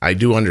I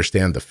do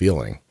understand the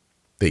feeling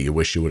that you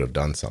wish you would have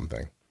done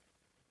something.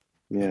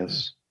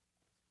 Yes.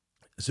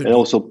 So And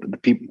also the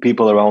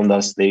people around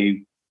us,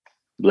 they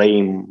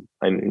blame.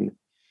 I mean,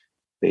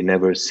 they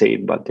never say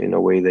it, but in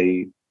a way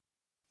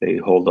they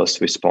hold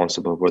us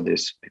responsible for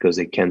this, because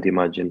they can't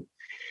imagine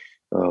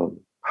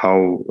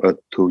how a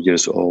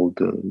 2-year-old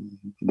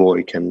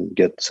boy can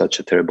get such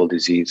a terrible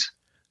disease.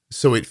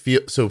 So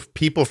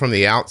people from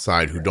the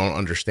outside who don't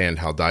understand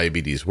how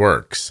diabetes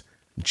works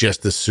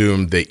just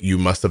assume that you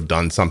must have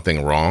done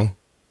something wrong.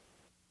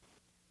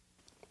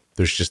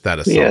 There's just that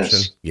assumption.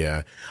 Yes.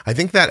 Yeah. I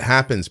think that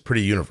happens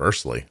pretty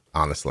universally,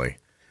 honestly.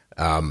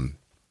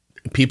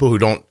 People who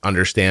don't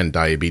understand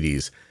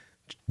diabetes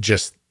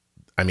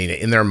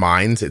in their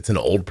minds, it's an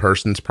old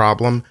person's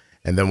problem.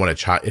 And then when it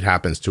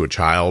happens to a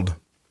child,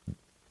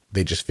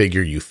 they just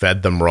figure you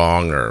fed them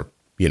wrong, or,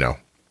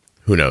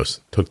 who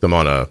knows, took them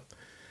on a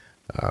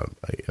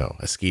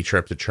ski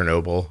trip to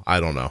Chernobyl. I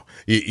don't know.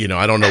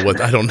 I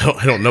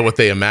don't know what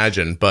they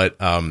imagine, but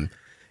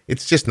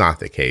it's just not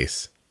the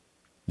case.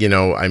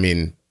 I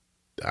mean,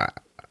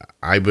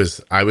 I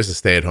was a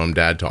stay-at-home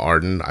dad to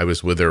Arden. I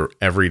was with her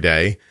every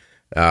day.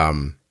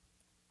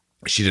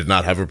 She did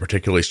not have a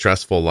particularly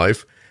stressful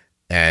life,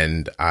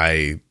 and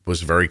I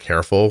was very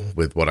careful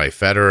with what I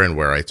fed her and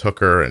where I took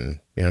her. And,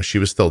 she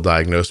was still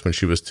diagnosed when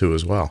she was 2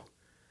 as well.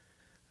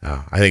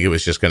 I think it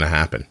was just going to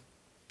happen,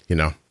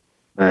 I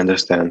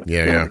understand.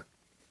 Yeah.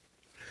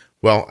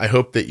 Well, I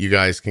hope that you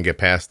guys can get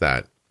past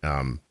that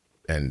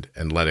and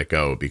let it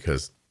go,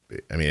 because,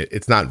 I mean,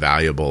 it's not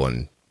valuable,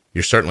 and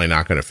you're certainly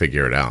not going to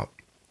figure it out.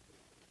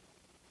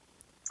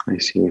 I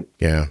see.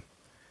 Yeah.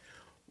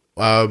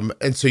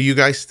 And so you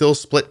guys still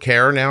split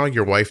care now?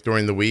 Your wife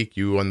during the week,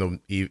 you in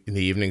the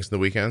evenings and the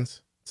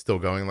weekends? Still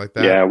going like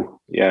that?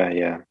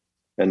 Yeah.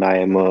 And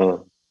I'm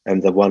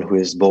the one who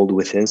is bold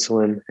with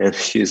insulin, and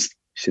she's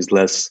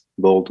less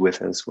bold with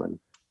insulin.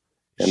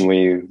 And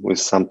we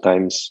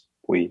sometimes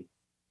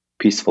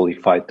peacefully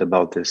fight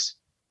about this.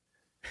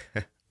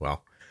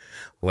 Well,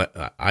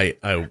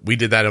 we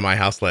did that in my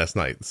house last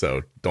night.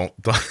 So don't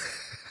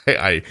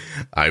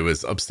I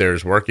was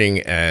upstairs working,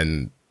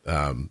 and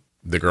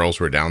the girls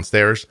were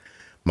downstairs.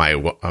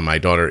 My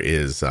daughter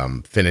is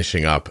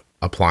finishing up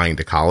applying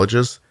to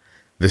colleges.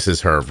 This is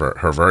her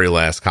very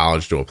last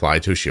college to apply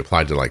to. She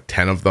applied to like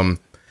 10 of them.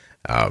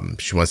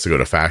 She wants to go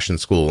to fashion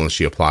school, and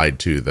she applied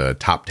to the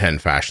top 10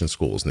 fashion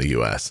schools in the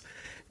U.S.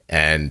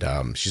 And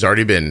she's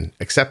already been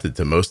accepted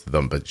to most of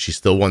them, but she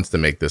still wants to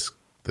make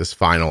this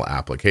final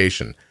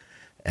application.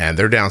 And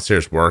they're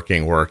downstairs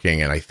working,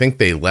 and I think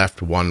they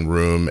left one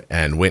room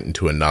and went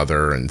into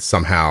another, and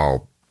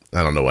somehow,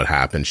 I don't know what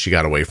happened, she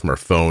got away from her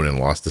phone and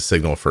lost the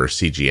signal for her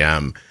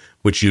CGM,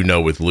 which,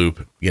 with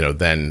Loop,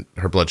 then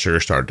her blood sugar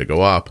started to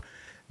go up,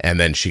 and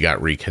then she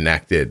got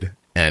reconnected.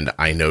 And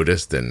I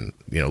noticed, and,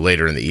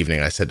 later in the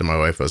evening, I said to my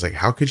wife, I was like,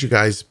 how could you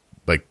guys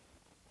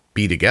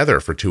be together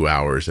for 2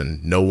 hours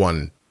and no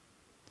one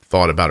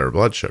thought about her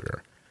blood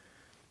sugar?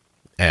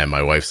 And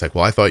my wife's like,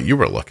 well, I thought you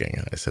were looking.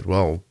 And I said,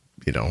 well,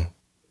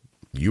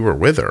 you were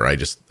with her. I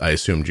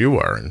assumed you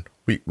were. And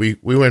we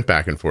went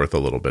back and forth a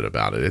little bit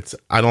about it.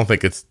 I don't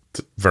think it's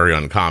very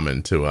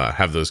uncommon to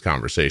have those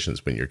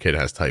conversations when your kid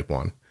has type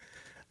 1.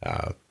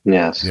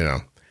 Yes.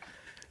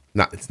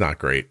 It's not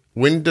great.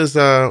 When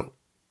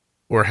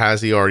Or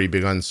has he already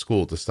begun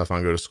school? Does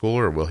Stefan go to school,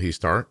 or will he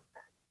start?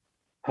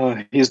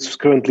 He's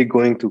currently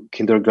going to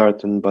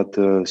kindergarten, but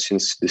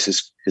since this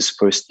is his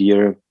first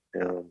year,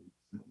 um,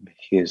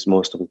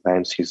 most of the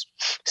times he's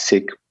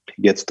sick.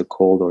 He gets the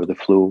cold or the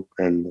flu,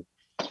 and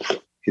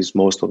he's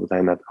most of the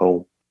time at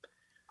home.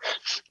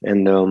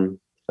 And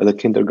the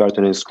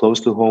kindergarten is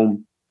close to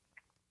home.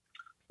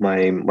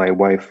 My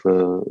wife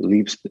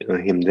leaves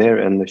him there,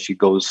 and she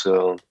goes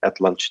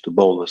at lunch to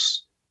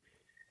Bolus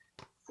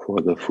for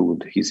the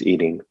food he's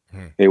eating.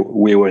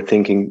 We were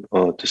thinking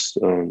to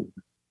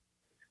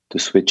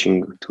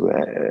switching to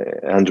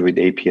Android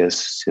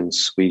APS,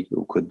 since we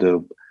could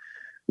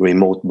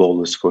remote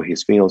Bolus for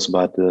his meals,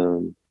 but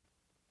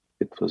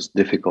it was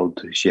difficult.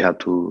 She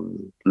had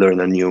to learn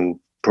a new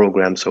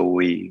program, so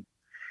we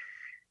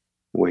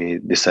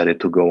decided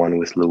to go on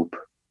with Loop.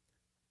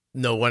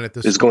 No one at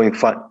this. It's going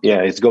fine.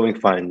 Yeah, it's going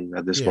fine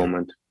at this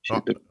moment.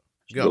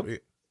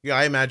 Yeah,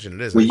 I imagine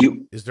it is.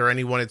 Is there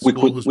anyone at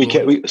school who's we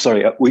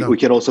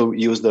can also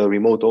use the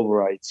remote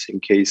overrides in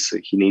case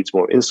he needs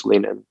more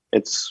insulin, and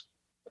it's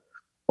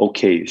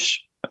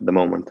okay-ish at the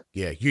moment.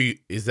 Yeah,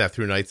 is that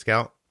through Night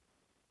Scout?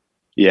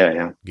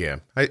 Yeah.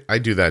 I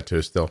do that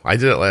too. Still, I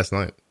did it last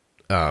night.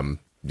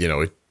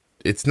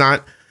 It's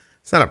not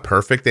a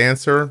perfect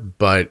answer,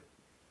 but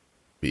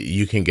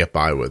you can get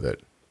by with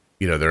it.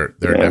 There are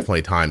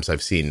definitely times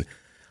I've seen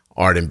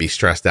Arden be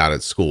stressed out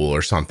at school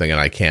or something, and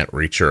I can't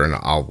reach her, and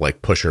I'll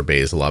like push her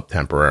basal up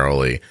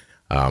temporarily,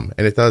 and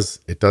it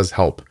does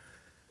help.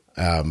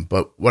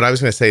 But what I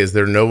was going to say is,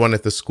 there no one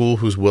at the school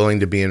who's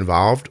willing to be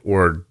involved,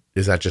 or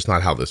is that just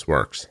not how this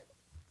works?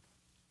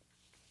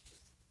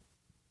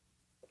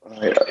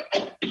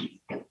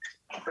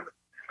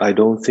 I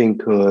don't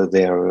think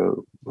they're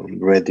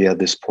ready at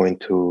this point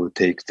to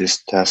take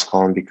this task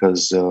on,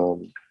 because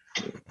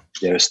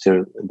they're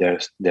still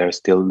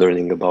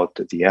learning about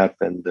the app,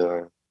 and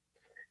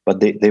but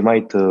they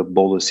might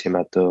bolus him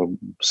at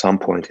some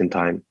point in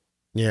time.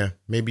 Yeah,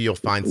 maybe you'll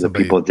find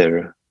somebody. People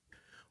there,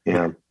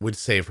 yeah, would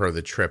save her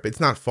the trip. It's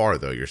not far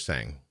though. You're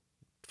saying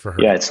for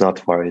her? Yeah, it's not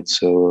far.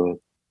 It's a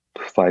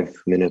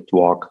 5-minute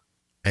walk.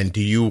 And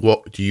do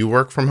you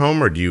work from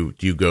home, or do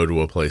you go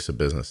to a place of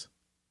business?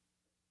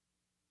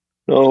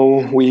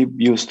 No, we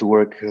used to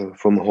work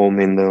from home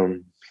in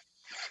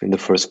the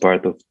first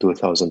part of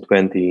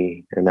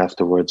 2020, and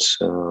afterwards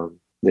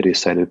they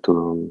decided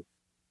to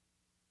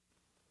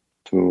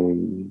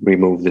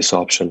remove this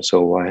option.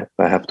 So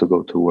I have to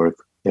go to work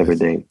every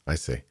day. I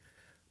see.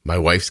 My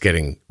wife's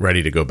getting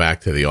ready to go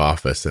back to the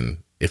office, and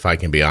if I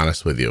can be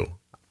honest with you,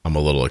 I'm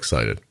a little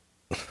excited.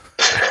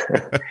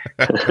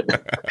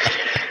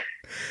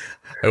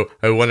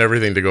 I want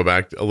everything to go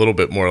back a little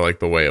bit more like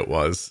the way it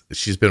was.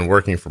 She's been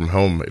working from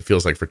home, it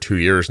feels like, for 2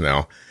 years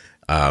now.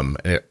 And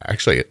it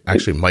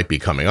actually might be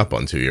coming up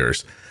on 2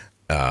 years.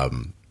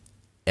 And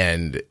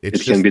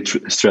it can be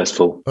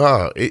stressful.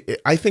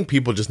 I think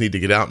people just need to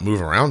get out and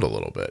move around a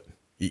little bit.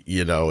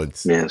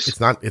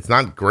 It's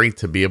not great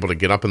to be able to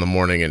get up in the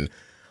morning and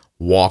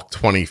walk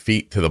 20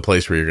 feet to the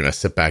place where you're going to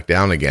sit back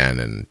down again.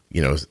 And,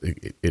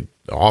 it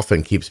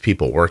often keeps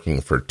people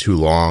working for too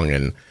long.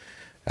 And,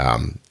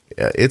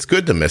 it's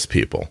good to miss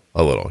people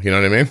a little. You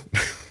know what I mean?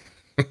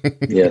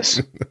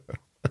 Yes.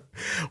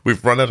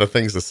 We've run out of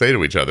things to say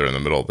to each other in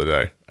the middle of the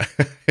day.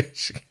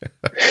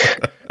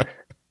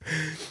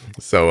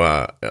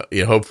 So,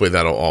 hopefully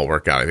that'll all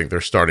work out. I think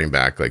they're starting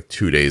back like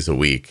 2 days a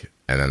week,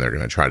 and then they're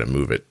going to try to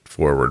move it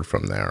forward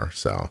from there.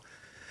 So,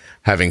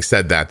 having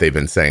said that, they've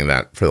been saying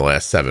that for the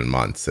last 7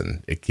 months,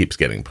 and it keeps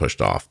getting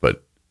pushed off.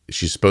 But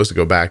she's supposed to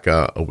go back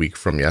a week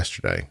from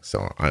yesterday.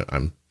 So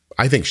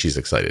I think she's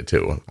excited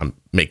too. I'm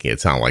making it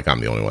sound like I'm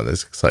the only one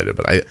that's excited,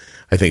 but I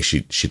think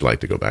she'd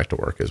like to go back to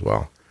work as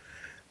well.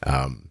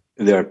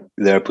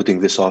 They're putting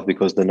this off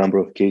because the number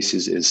of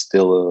cases is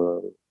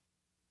still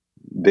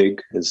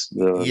big.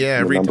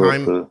 Every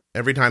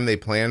time they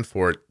plan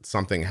for it,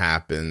 something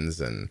happens,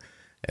 and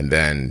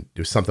then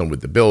there's something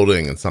with the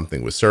building and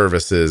something with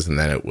services, and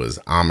then it was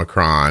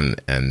Omicron,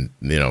 and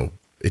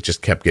it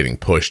just kept getting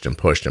pushed and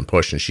pushed and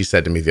pushed. And she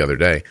said to me the other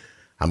day,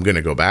 "I'm going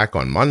to go back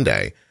on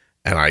Monday."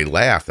 And I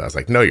laughed. I was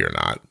like, "No, you're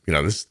not.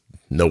 There's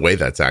no way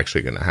that's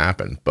actually going to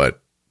happen." But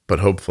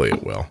hopefully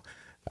it will.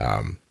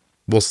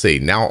 We'll see.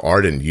 Now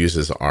Arden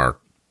uses our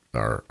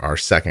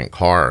second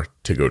car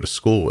to go to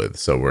school with.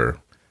 So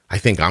I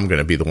think I'm going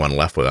to be the one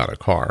left without a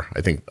car.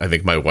 I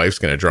think my wife's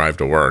going to drive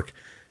to work,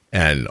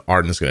 and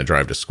Arden's going to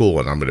drive to school,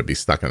 and I'm going to be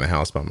stuck in the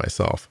house by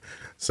myself.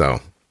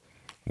 So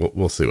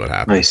we'll see what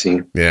happens. I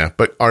see. Yeah,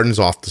 but Arden's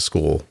off to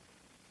school,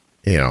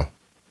 in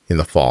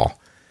the fall.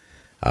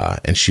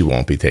 And she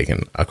won't be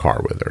taking a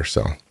car with her,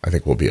 so I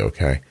think we'll be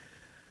okay.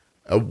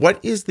 What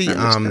is the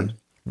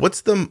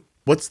what's the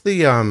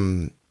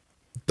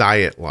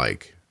diet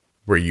like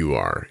where you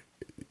are?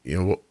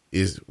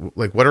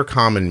 What are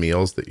common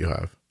meals that you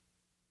have?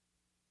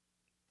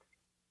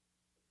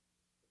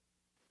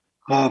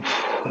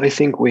 I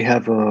think we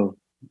have a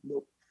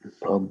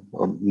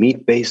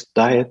meat-based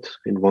diet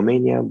in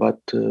Romania, but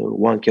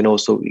one can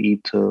also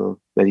eat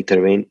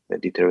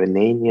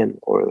Mediterranean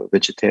or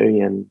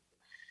vegetarian.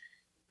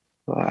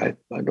 I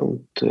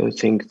don't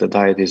think the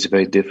diet is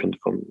very different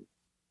from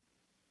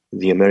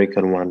the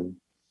American one.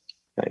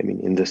 I mean,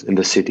 in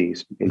the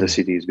cities,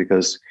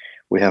 because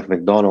we have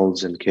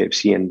McDonald's and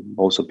KFC, and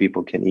also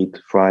people can eat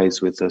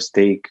fries with a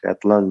steak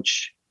at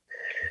lunch.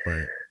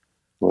 Right. Are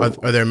Well,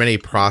 there many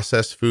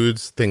processed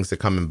foods, things that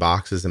come in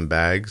boxes and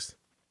bags?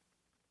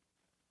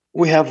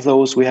 we have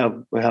those. We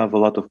have a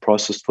lot of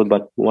processed food,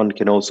 but one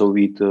can also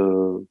eat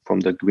from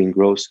the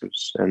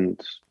greengrocers and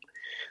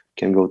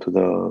can go to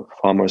the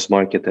farmers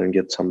market and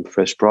get some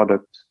fresh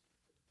product.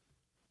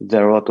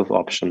 There are a lot of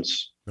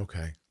options.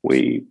 Okay.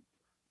 We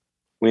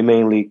we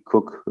mainly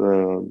cook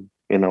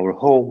in our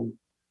home,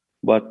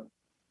 but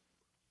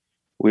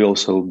we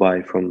also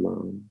buy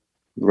from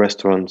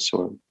restaurants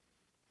or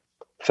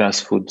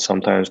fast food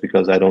sometimes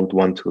because I don't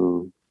want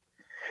to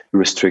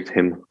restrict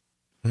him.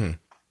 Hmm.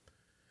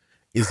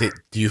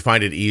 Do you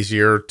find it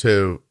easier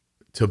to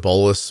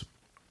bolus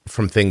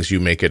from things you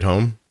make at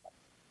home?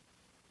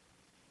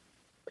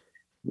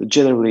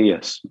 Generally,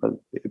 yes, but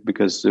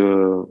because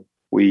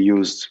we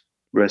use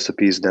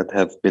recipes that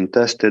have been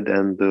tested,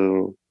 and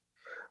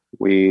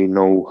we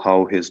know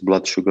how his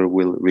blood sugar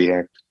will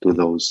react to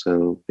those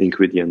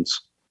ingredients.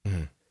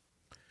 Mhm.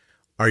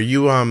 Are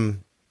you wow,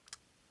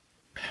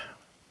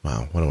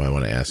 what do I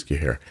want to ask you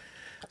here?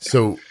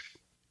 So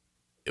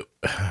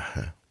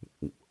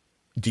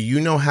do you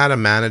know how to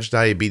manage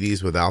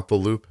diabetes without the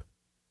loop?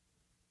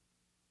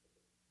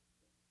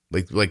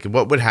 Like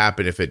what would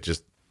happen if it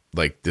just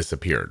like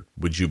disappeared?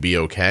 Would you be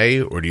okay,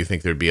 or do you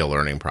think there'd be a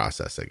learning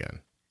process again?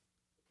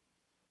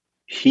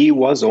 He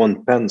was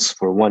on pens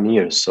for 1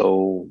 year,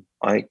 so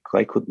I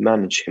could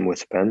manage him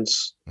with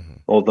pens, Hmm.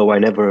 although I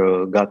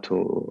never got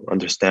to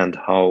understand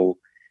how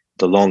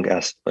the long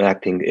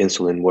acting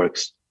insulin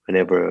works. I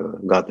never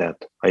got that.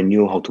 I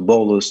knew how to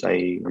bolus.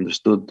 I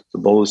understood the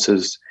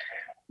boluses,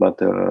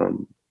 but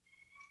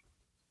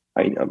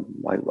I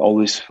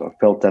always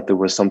felt that there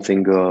was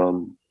something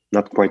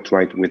not quite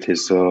right with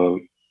his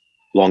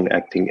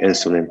long-acting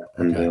insulin,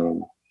 and Okay.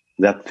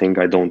 that thing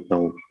I don't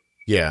know.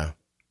 Yeah.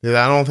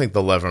 Yeah, I don't think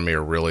the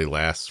Levemir really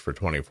lasts for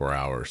 24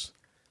 hours.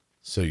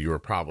 So you were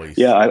probably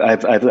Yeah,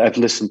 I've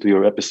listened to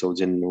your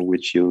episodes in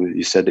which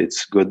you said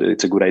it's good.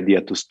 It's a good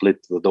idea to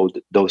split the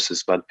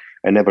doses, but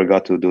I never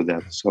got to do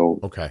that. So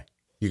okay.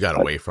 You got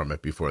I, away from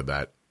it before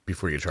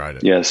you tried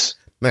it. yes,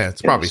 Man,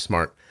 it's probably yes.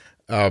 smart.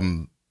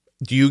 Um,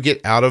 do you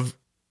get out of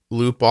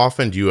loop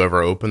often? Do you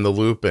ever open the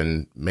loop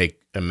and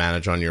make and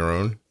manage on your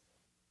own?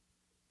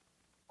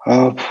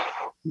 Uh,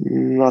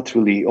 Not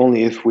really.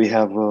 Only if we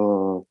have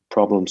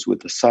problems with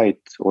the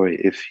site, or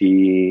if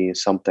he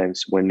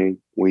sometimes when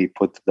we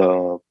put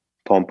the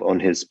pump on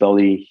his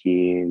belly,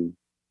 he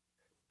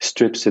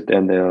strips it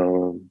and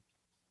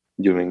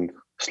during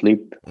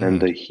sleep,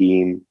 and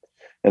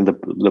Hmm.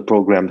 the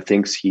program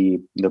thinks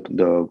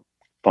the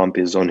pump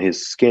is on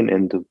his skin,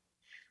 and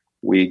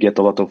we get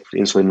a lot of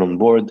insulin on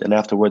board, and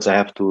afterwards I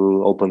have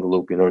to open the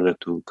loop in order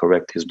to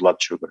correct his blood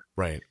sugar.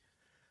 Right.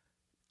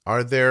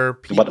 Are there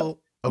but people?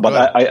 Oh, but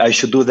good. I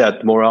should do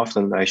that more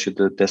often. I should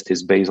test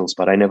his basals,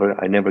 but I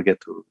never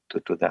get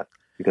to that,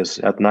 because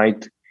at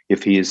night,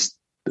 if he is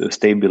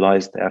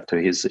stabilized after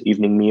his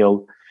evening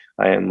meal,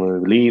 I am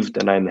relieved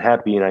and I'm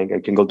happy, and I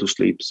can go to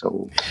sleep.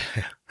 So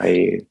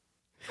I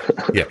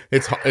Yeah,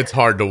 it's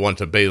hard to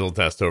want a basal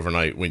test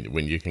overnight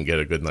when you can get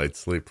a good night's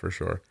sleep for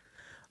sure.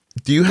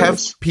 Do you have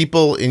yes.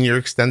 people in your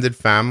extended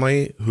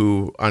family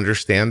who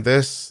understand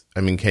this?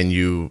 I mean, can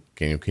you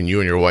and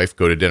your wife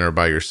go to dinner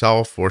by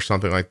yourself or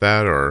something like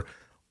that, or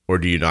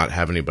do you not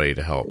have anybody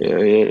to help?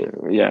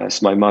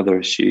 Yes, my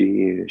mother,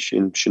 she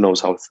knows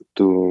how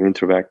to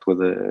interact with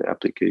the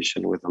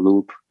application, with the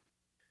loop,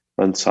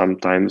 and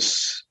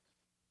sometimes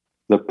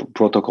the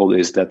protocol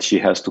is that she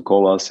has to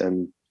call us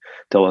and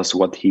tell us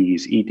what he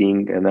is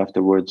eating, and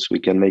afterwards we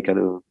can make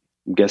a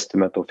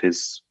guesstimate of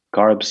his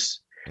carbs.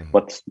 Mhm.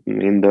 But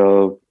in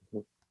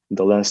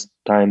the last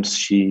times,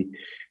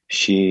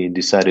 she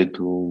decided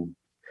to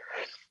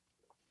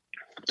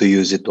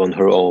use it on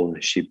her own.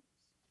 She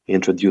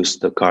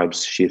introduced the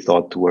carbs she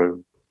thought were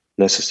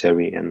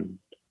necessary, and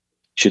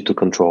she took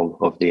control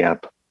of the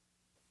app.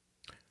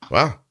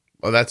 Wow.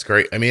 Well, that's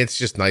great. I mean, it's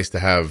just nice to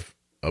have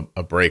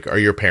a break. Are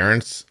your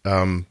parents,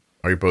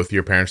 are you both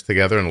your parents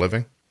together and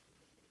living?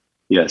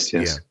 Yes, Yeah.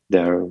 yes,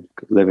 they're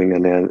living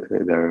in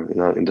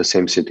in the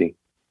same city.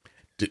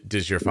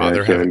 Does your They're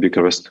father here have, in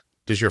Bucharest.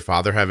 does your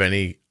father have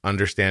any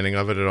understanding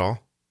of it at all?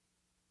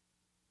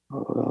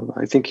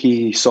 I think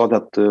he saw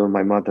that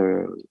my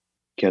mother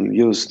can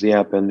use the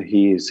app, and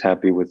he is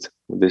happy with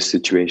this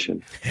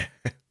situation.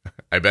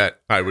 I bet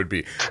I would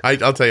be.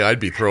 I'll tell you, I'd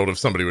be thrilled if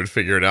somebody would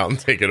figure it out and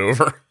take it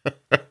over.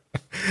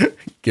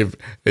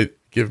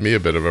 Give me a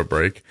bit of a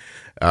break.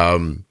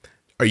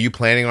 Are you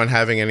planning on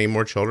having any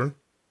more children?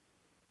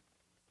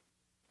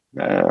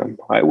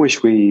 I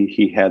wish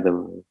he had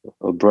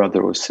a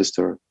brother or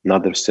sister,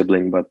 another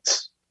sibling, but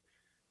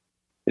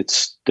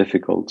it's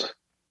difficult.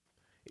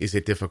 Is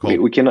it We, difficult?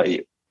 we cannot.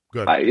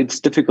 Good. It's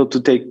difficult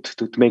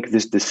to make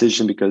this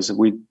decision because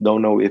we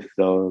don't know if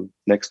the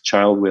next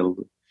child will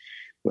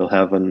will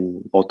have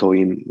an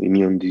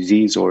autoimmune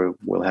disease or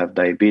will have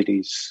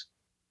diabetes.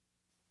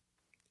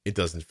 It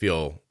doesn't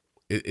feel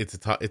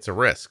it's a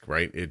risk,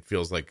 right? It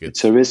feels like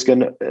It's a risk,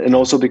 and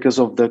also because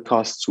of the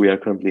costs we are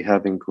currently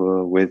having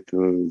with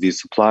these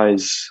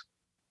supplies.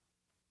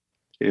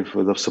 If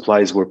the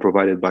supplies were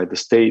provided by the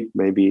state,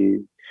 maybe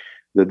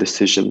the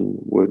decision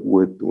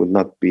would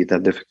not be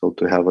that difficult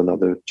to have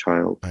another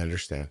child. I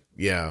understand.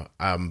 Yeah.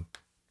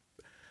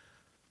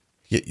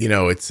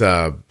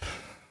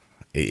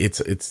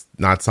 It's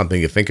not something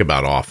you think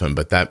about often,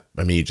 but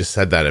you just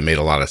said that, it made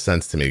a lot of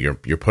sense to me.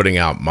 You're putting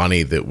out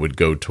money that would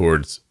go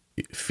towards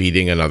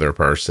feeding another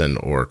person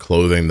or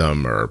clothing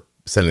them or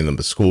sending them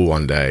to school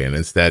one day, and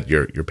instead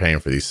you're paying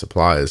for these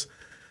supplies.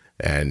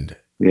 And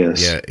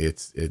yes, yeah,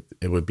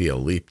 it would be a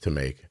leap to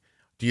make.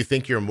 Do you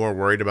think you're more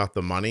worried about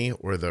the money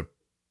or the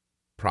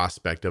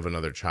prospect of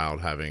another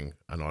child having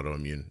an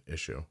autoimmune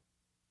issue?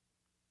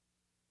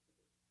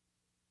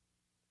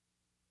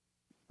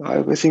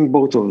 I think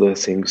both of the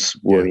things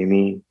worry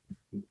me,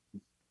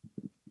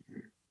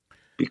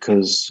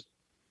 because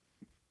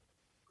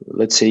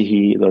let's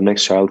say the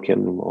next child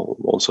can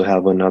also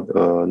have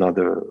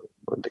another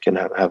they can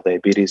have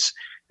diabetes,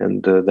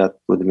 and that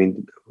would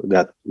mean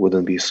that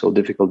wouldn't be so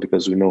difficult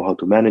because we know how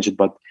to manage it,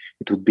 but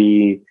it would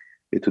be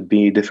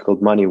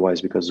difficult money wise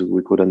because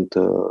we couldn't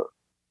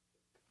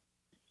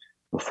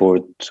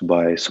afford to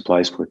buy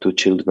supplies for two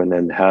children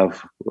and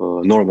have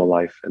a normal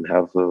life and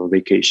have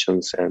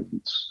vacations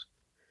and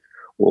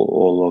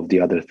all of the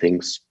other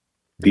things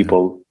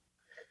people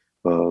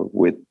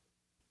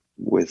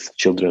with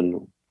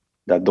children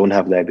that don't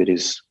have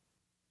diabetes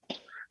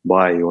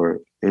buy or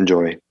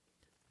enjoy.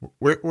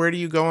 Where do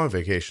you go on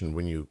vacation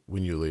when you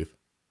leave?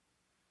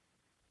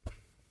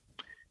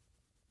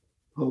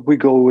 We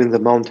go in the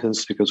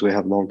mountains because we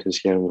have mountains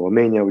here in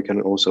Romania. We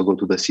can also go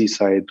to the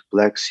seaside,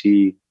 Black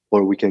Sea,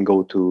 or we can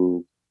go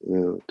to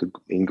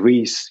in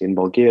Greece, in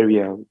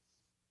Bulgaria.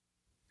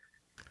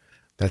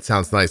 That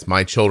sounds nice.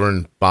 My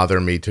children bother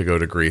me to go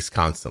to Greece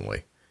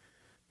constantly.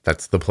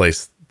 That's the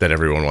place that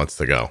everyone wants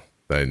to go.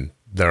 And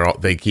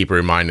they keep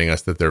reminding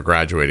us that they're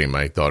graduating.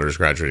 My daughter's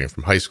graduating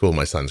from high school.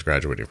 My son's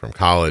graduating from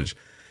college.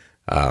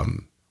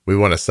 We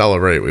want to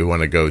celebrate. We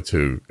want to go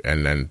to,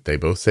 and then they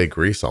both say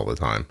Greece all the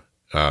time.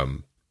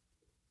 Do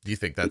you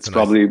think that's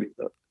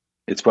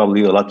it's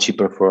probably a lot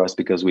cheaper for us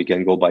because we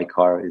can go by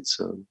car. It's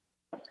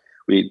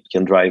we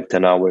can drive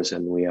 10 hours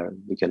and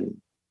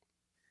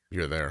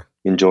you're there.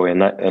 Enjoy a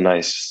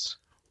nice.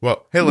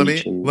 Well, hey, let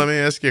me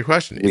ask you a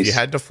question. If you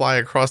had to fly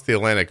across the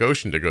Atlantic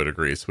Ocean to go to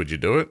Greece, would you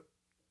do it?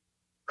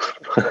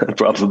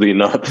 Probably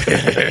not.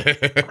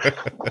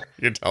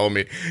 You're telling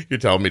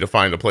me to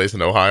find a place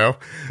in Ohio?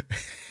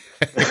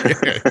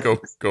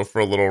 go for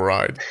a little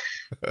ride.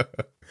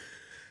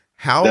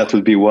 How that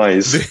would be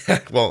wise.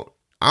 Well,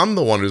 I'm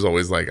the one who's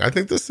always like, I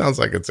think this sounds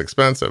like it's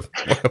expensive.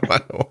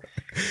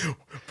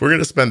 If we're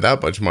gonna spend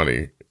that much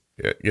money,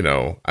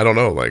 I don't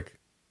know. Like,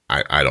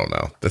 I don't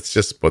know. That's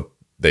just what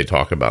they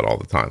talk about all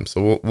the time.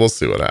 So we'll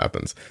see what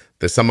happens.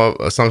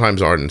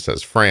 Sometimes Arden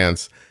says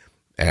France,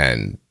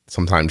 and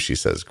sometimes she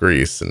says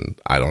Greece,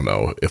 and I don't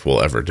know if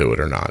we'll ever do it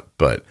or not.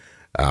 But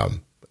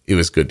it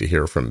was good to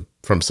hear from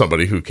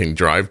somebody who can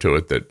drive to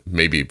it that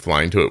maybe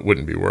flying to it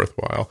wouldn't be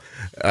worthwhile.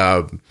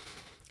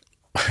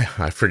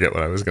 I forget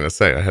what I was going to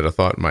say. I had a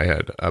thought in my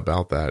head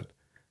about that.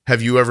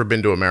 Have you ever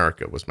been to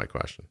America? Was my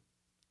question.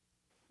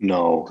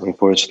 No,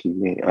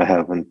 unfortunately, I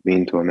haven't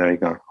been to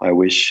America. I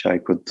wish I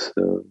could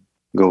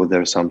go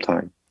there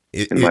sometime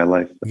in my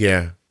life.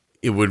 Yeah,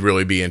 it would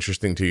really be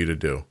interesting to you to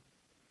do.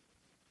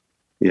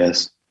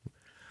 Yes.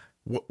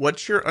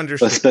 What's your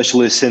understanding?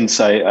 Especially since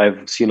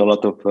I've seen a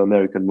lot of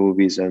American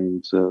movies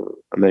and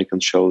American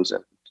shows,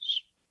 and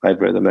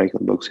I've read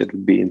American books. It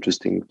would be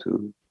interesting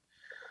to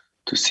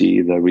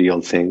see the real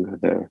thing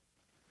there.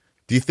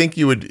 Do you think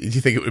it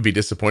would be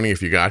disappointing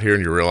if you got here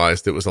and you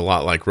realized it was a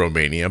lot like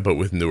Romania, but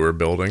with newer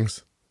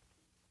buildings?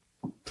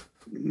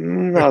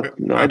 No,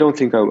 I don't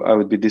think I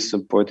would be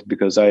disappointed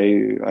because I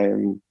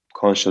am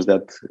conscious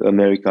that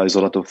America is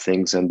a lot of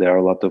things and there are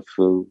a lot of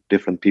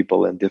different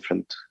people and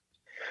different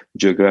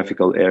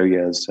geographical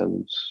areas.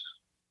 And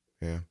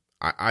yeah,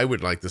 I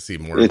would like to see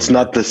more. It's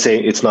not the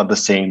same. It's not the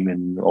same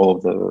in all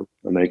of the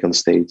American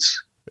states.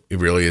 It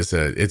really is.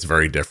 It's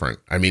very different.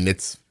 I mean,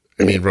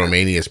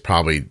 Romania is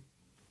probably,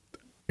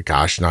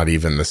 gosh, not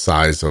even the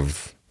size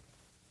of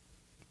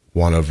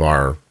one of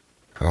our,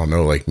 I don't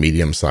know, like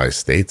medium-sized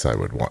states. I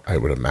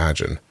would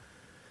imagine.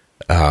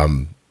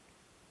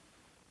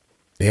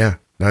 Yeah,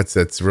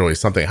 that's really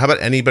something. How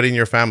about anybody in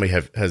your family?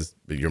 Has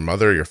your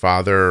mother, your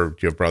father, do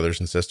you have brothers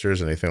and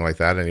sisters, anything like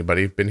that?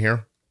 Anybody been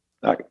here?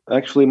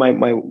 Actually,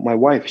 my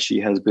wife, she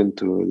has been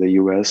to the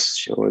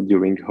U.S.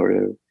 during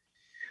her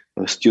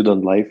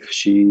student life.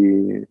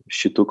 She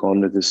took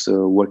on this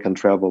work and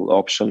travel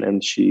option,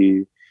 and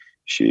she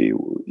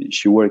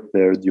worked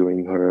there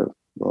during her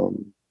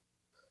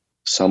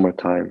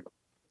summertime,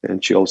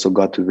 and she also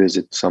got to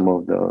visit some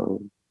of the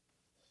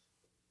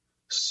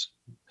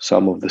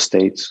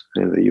states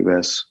in the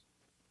U.S.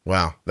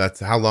 Wow,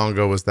 how long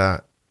ago was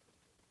that?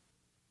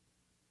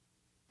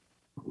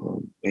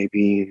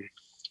 maybe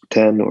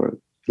 10 or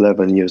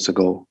 11 years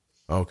ago.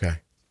 Okay.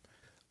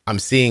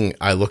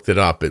 I looked it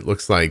up. It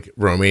looks like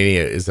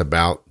Romania is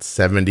about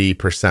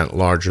 70%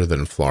 larger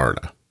than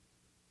Florida,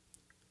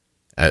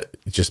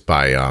 just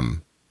by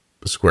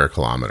square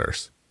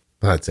kilometers.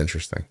 That's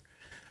interesting.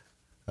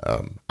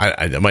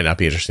 It might not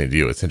be interesting to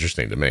you. It's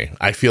interesting to me.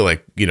 I feel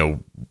like,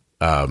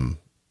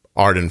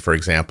 Arden, for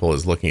example,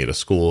 is looking at a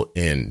school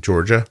in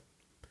Georgia.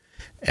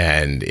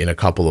 And in a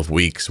couple of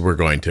weeks, we're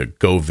going to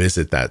go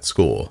visit that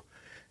school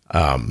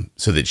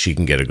so that she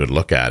can get a good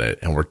look at it.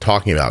 And we're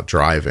talking about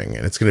driving.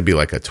 And it's going to be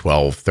like a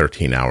 12,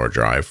 13-hour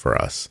drive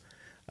for us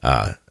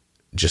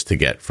just to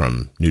get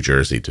from New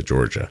Jersey to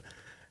Georgia.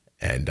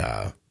 And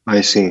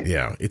I see.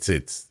 Yeah,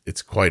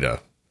 it's quite a,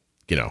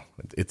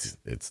 it's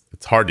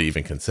hard to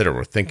even consider.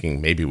 We're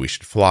thinking maybe we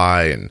should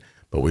fly,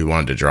 but we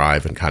wanted to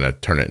drive and kind of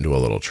turn it into a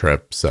little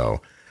trip.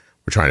 So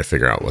we're trying to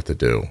figure out what to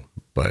do.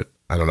 But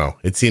I don't know.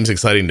 It seems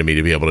exciting to me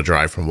to be able to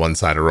drive from one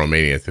side of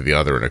Romania to the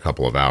other in a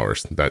couple of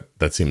hours.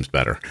 That seems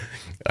better.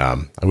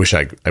 I wish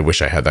I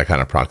had that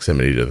kind of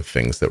proximity to the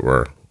things that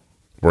were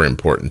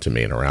important to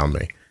me and around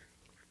me.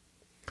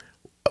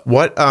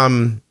 What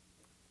I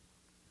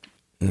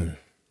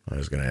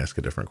was going to ask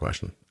a different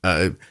question.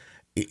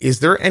 Is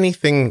there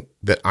anything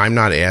that I'm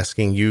not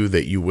asking you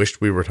that you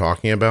wished we were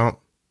talking about?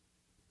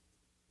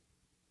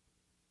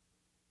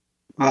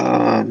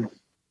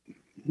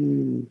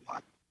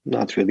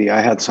 Not really.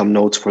 I had some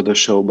notes for the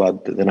show,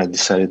 but then I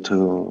decided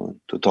to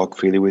talk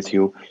freely with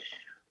you.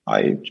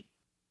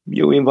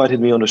 You invited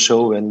me on the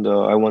show, and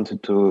I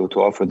wanted to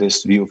offer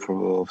this view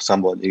for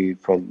somebody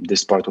from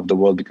this part of the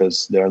world,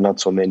 because there are not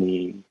so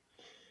many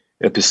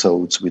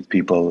episodes with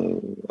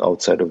people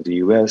outside of the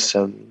US.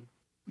 And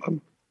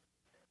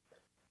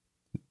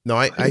no,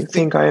 I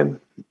think I am.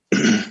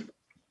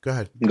 Go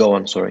ahead. Go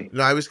on. Sorry.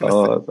 No, I was going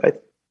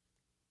to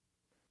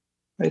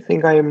I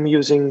think I am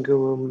using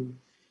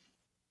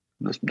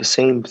the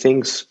same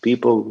things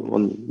people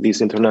on these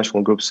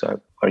international groups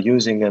are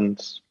using,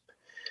 and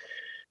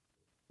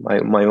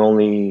my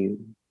only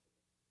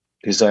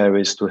desire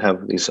is to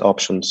have these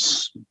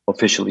options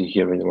officially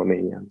here in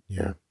Romania.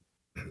 Yeah.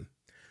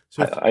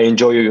 So I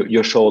enjoy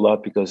your show a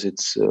lot, because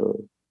it's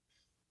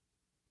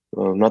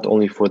not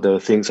only for the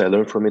things I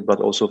learn from it, but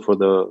also for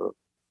the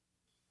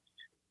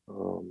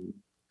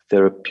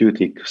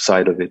therapeutic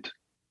side of it.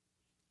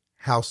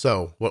 How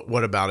so?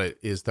 What about it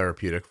is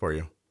therapeutic for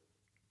you?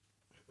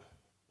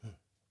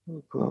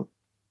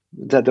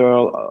 That there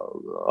are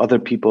other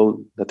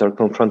people that are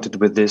confronted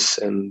with this,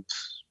 and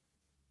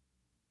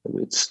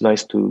it's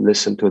nice to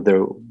listen to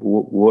their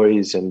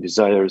worries and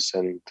desires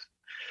and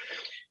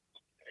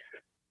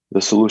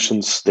the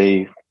solutions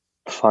they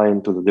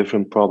find to the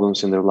different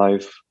problems in their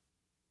life.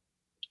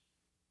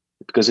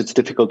 Because it's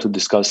difficult to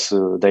discuss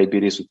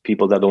diabetes with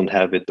people that don't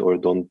have it, or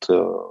don't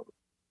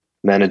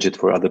manage it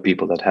for other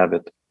people that have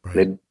it. Right.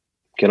 They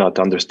cannot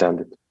understand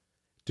it.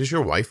 Does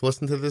your wife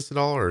listen to this at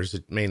all, or is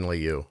it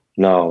mainly you?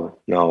 No,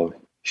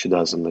 she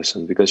doesn't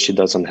listen, because she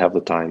doesn't have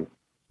the time.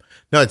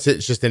 No, it's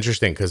just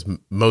interesting, because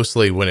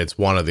mostly when it's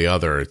one or the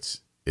other,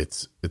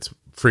 it's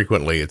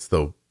frequently it's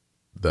the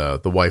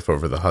wife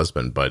over the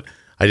husband. But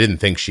I didn't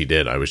think she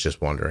did. I was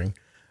just wondering.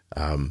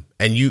 And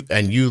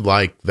you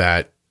like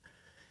that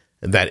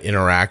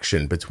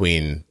interaction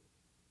between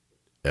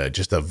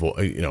just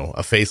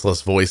a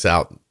faceless voice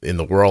out in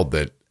the world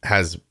that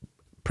has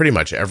pretty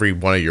much every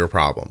one of your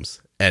problems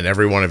and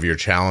every one of your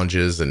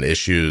challenges and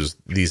issues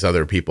these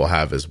other people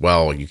have as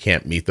well. You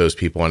can't meet those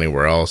people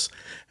anywhere else.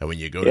 And when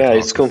you go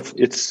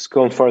it's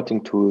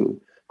comforting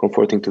to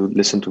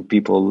listen to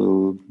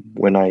people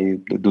when I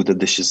do the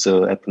dishes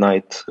at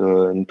night,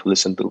 and to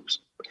listen to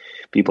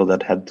people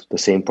that had the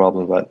same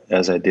problem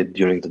as I did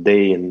during the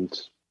day, and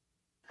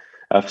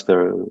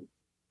after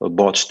a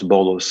botched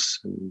bolus,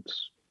 and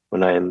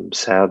when I am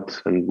sad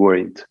and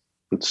worried,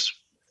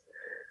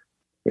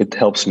 it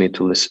helps me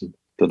to listen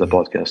to the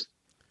podcast.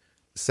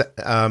 So,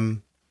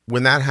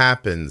 when that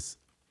happens,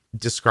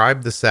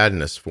 describe the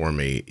sadness for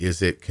me.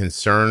 Is it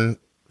concern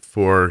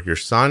for your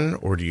son,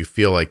 or do you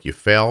feel like you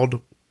failed?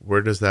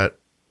 Where does that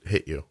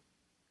hit you?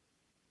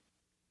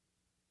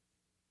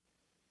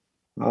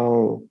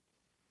 Oh,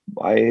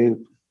 I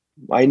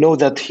know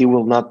that he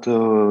will not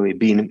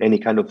be in any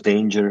kind of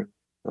danger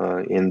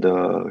in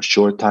the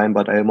short time,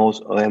 but I am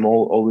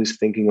always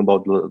thinking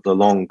about the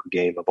long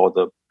game, about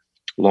the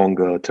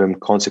long term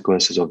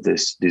consequences of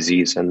this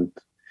disease, and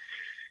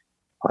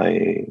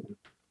I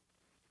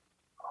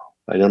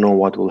don't know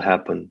what will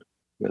happen,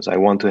 because I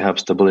want to have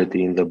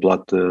stability in the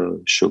blood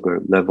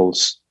sugar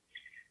levels,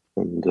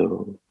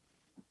 and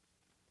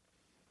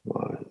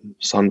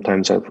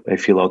sometimes I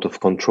feel out of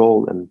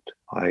control, and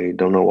I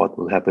don't know what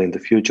will happen in the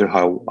future,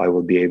 how I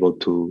will be able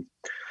to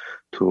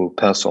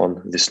pass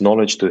on this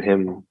knowledge to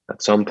him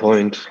at some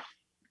point.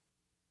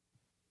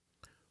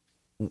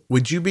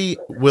 Would you be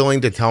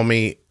willing to tell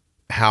me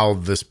how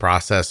this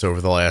process over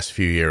the last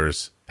few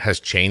years has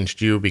changed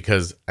you?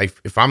 Because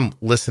if I'm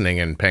listening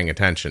and paying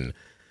attention,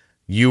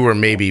 you were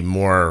maybe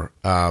more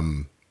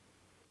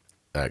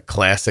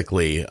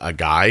classically a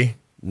guy.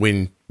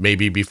 when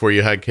maybe before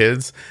you had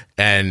kids,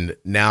 and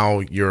now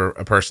you're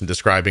a person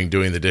describing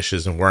doing the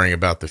dishes and worrying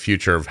about the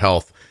future of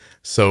health.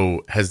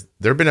 So has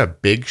there been a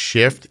big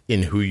shift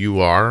in who you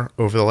are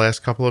over the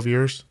last couple of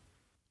years?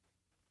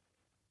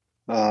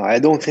 I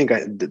don't think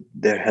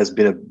there has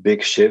been a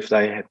big shift.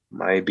 I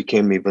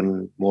became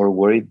even more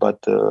worried,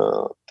 but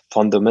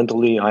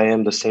fundamentally, I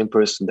am the same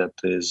person that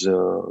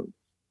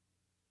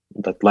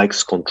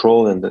likes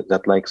control and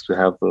that likes to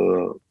have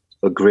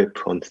a grip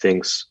on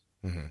things.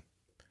 Mm-hmm.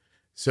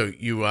 So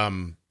you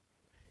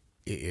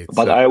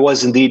but I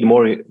was indeed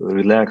more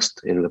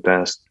relaxed in the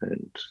past,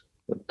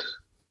 but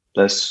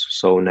less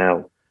so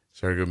now.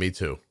 Sergio, me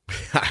too.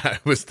 I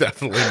was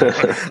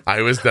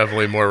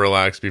definitely more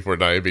relaxed before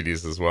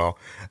diabetes as well.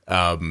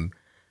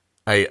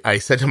 I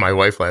said to my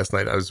wife last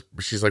night,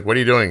 she's like, "What are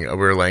you doing?" We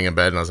were laying in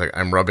bed and I was like,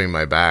 "I'm rubbing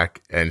my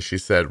back." And she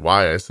said,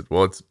 "Why?" I said,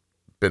 "Well, it's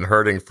been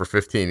hurting for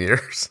 15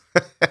 years."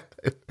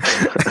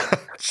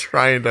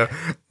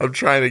 I'm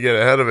trying to get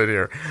ahead of it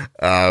here.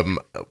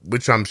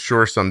 Which I'm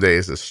sure some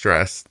days is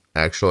stress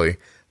actually.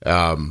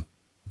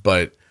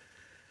 But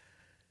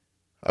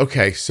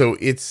okay, so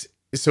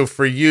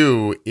for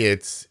you,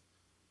 it's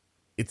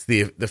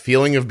the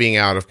feeling of being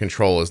out of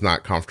control is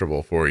not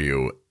comfortable for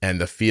you, and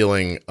the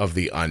feeling of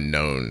the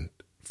unknown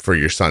for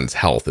your son's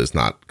health is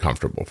not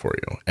comfortable for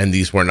you. And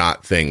these were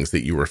not things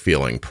that you were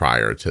feeling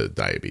prior to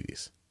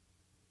diabetes.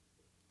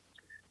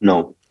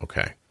 No.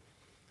 Okay.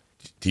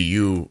 Do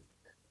you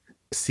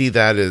see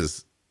that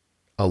as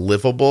a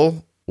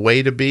livable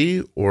way to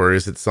be, or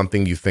is it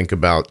something you think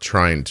about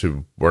trying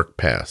to work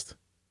past?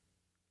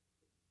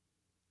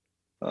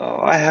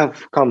 I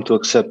have come to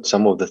accept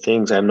some of the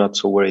things. I'm not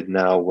so worried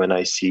now when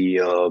I see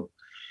a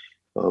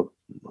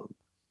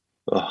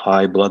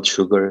high blood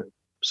sugar,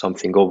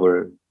 something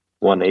over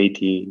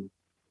 180.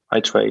 I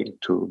try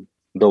to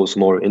dose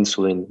more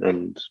insulin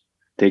and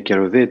take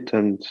care of it,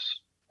 and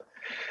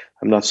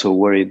I'm not so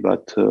worried.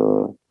 But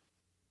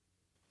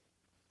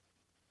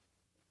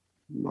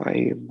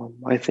I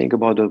think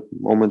about the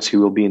moments he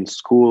will be in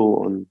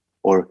school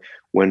or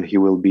when he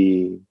will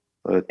be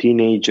a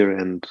teenager,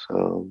 and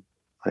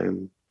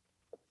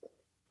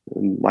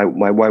my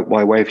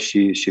wife,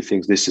 she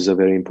thinks this is a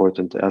very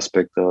important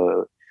aspect,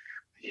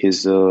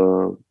 his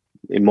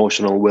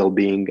emotional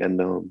well-being, and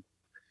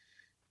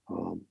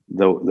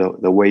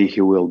the way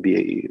he will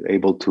be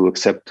able to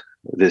accept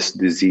this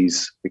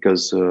disease,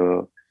 because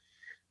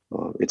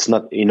it's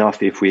not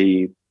enough if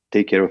we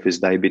take care of his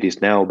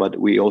diabetes now, but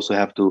we also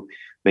have to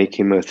make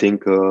him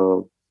think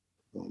in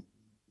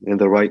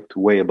the right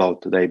way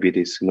about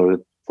diabetes in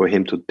order for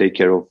him to take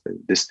care of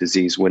this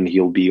disease when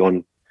he'll be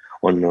on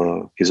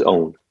his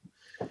own.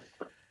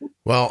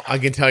 Well, I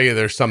can tell you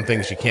there's some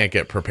things you can't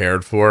get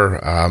prepared for.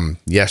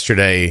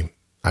 Yesterday,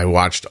 I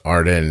watched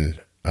Arden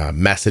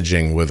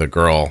messaging with a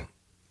girl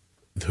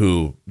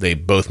who they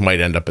both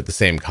might end up at the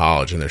same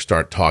college, and they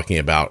start talking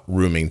about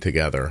rooming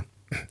together.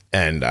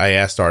 And I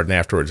asked Arden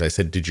afterwards, I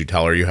said, "Did you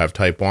tell her you have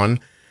type 1?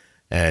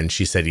 And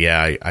she said,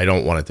 "Yeah, I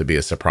don't want it to be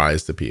a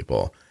surprise to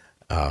people."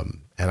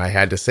 And I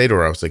had to say to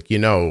her, I was like,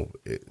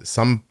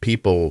 some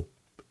people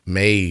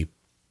may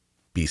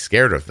be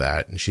scared of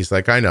that. And she's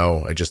like, "I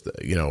know. I just,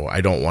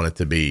 I don't want it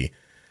to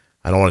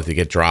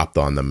get dropped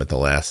on them at the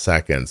last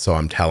second. So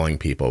I'm telling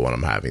people when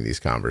I'm having these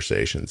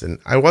conversations." And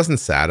I wasn't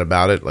sad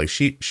about it. Like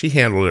she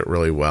handled it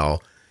really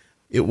well.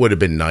 It would have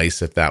been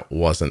nice if that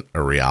wasn't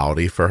a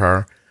reality for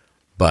her.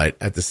 But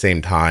at the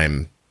same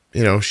time,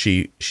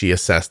 she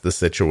assessed the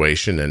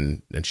situation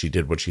and she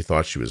did what she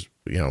thought she was,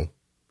 what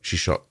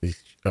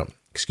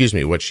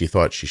she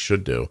thought she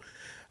should do.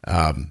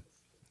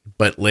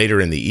 But later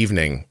in the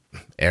evening,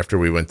 after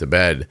we went to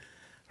bed,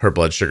 her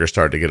blood sugar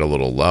started to get a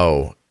little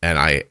low, and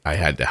I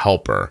had to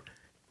help her.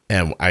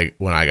 And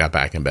when I got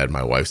back in bed,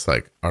 my wife's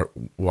like,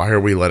 "Why are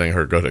we letting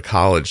her go to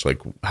college? Like,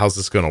 how's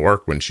this going to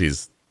work when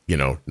she's,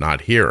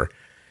 not here?"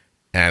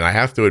 And I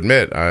have to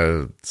admit,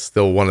 it's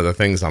still one of the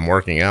things I'm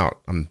working out.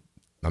 I'm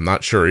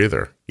not sure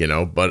either,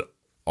 but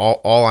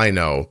all I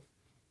know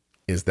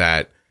is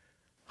that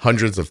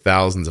hundreds of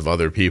thousands of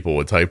other people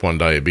with type 1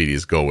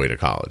 diabetes go away to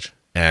college,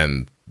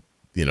 and,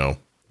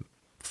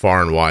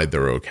 far and wide,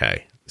 they're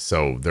okay.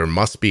 So there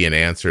must be an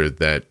answer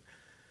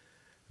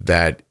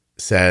that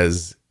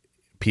says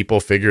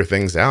people figure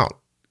things out.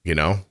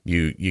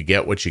 You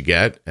get what you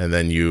get, and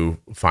then you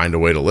find a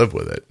way to live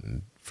with it.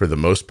 And for the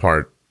most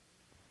part,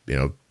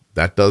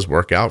 that does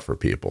work out for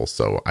people.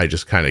 So I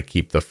just kind of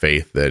keep the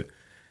faith that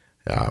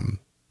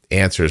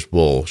answers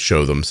will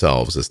show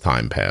themselves as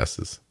time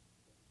passes.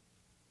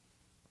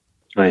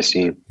 I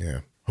see.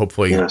 Yeah.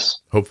 Hopefully, yes.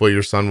 Hopefully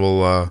your son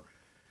will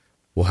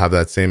have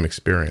that same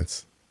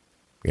experience.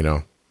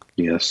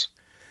 Yes.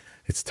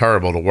 It's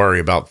terrible to worry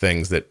about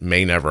things that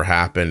may never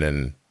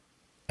happen,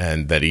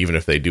 and that even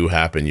if they do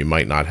happen, you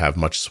might not have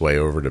much sway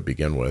over to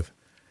begin with.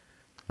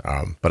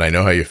 But I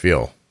know how you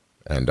feel,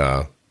 and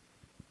I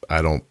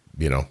don't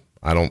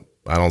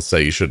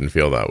say you shouldn't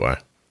feel that way.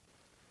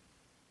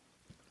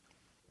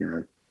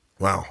 Yeah.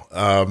 Wow.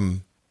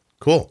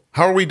 Cool.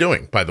 How are we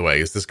doing, by the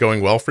way? Is this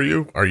going well for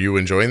you? Are you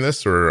enjoying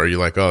this, or are you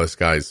like, "Oh, this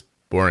guy's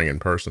boring in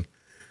person.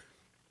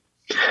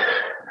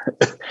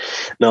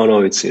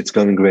 No, it's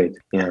going great.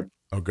 Yeah.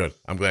 Oh, good.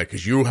 I'm glad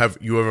because you have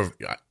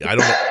I don't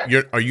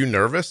know. Are you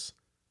nervous?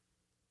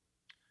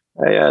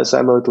 Yes,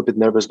 I'm a little bit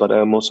nervous, but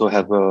I'm also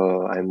I'm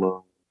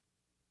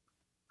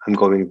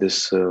going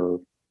this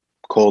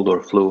cold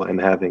or flu I'm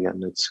having,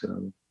 and it's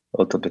a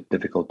little bit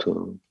difficult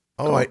to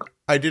talk.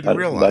 I didn't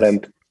realize.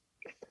 But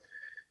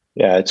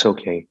yeah, it's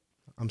okay.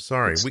 I'm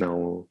sorry.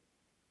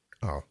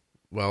 Oh,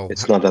 well,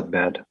 it's not that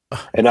bad.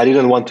 And I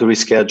didn't want to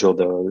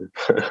reschedule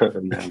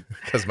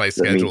because my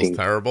schedule's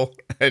terrible.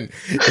 And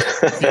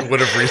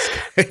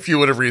if you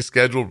would have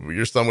rescheduled,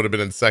 your son would have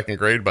been in second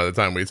grade by the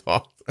time we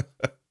talked.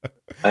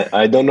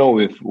 I don't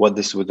know what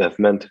this would have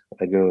meant.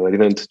 I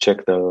didn't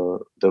check the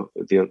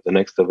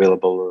next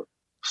available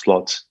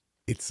slots.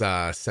 It's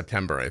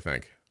September, I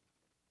think.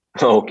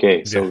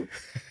 Okay, so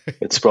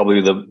it's probably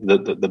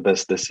the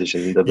best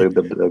decision,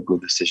 the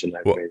good decision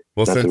I've made,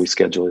 not to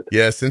reschedule it.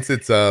 Yeah, since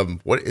it's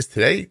what is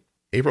today?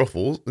 April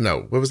Fool's?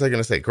 No, what was I going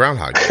to say?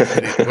 Groundhog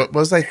Day. What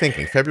was I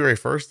thinking? February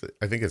 1st?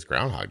 I think it's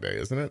Groundhog Day,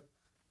 isn't it?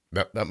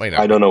 That might not.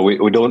 I don't know. We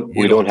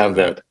don't have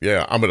that.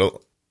 Yeah,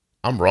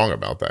 I'm wrong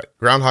about that.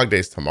 Groundhog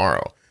Day's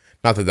tomorrow.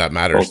 Not that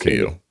matters to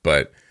you,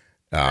 but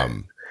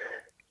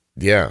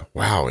yeah.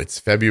 Wow, it's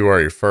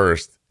February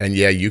 1st, and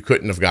yeah, you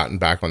couldn't have gotten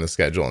back on the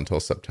schedule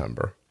until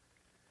September.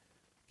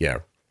 Yeah.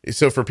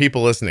 So for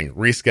people listening,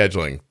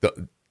 rescheduling,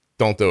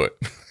 don't do it.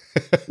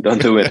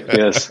 Don't do it.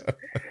 Yes.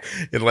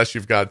 Unless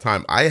you've got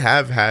time. I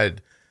have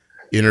had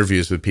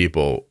interviews with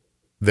people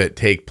that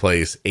take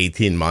place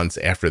 18 months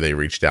after they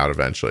reached out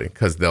eventually,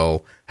 because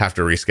they'll have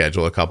to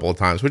reschedule a couple of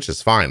times, which is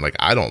fine. Like,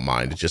 I don't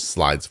mind. It just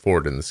slides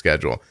forward in the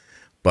schedule.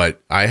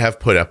 But I have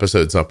put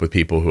episodes up with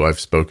people who I've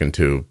spoken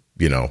to,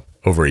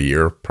 over a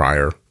year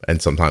prior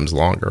and sometimes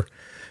longer.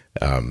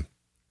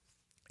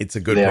 It's a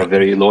good. They are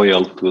very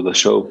loyal to the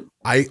show.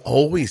 I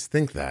always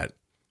think that.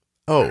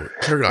 Oh,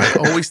 Sergio,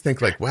 I always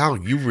think like, wow,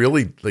 you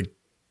really like.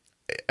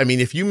 I mean,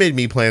 if you made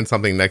me plan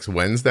something next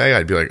Wednesday,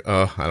 I'd be like,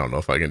 oh, I don't know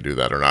if I can do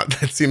that or not.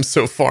 That seems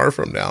so far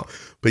from now.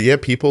 But yeah,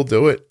 people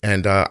do it,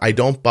 and I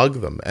don't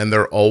bug them, and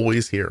they're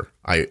always here.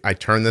 I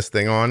turn this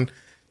thing on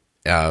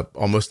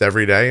almost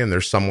every day, and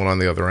there's someone on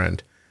the other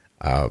end.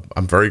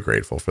 I'm very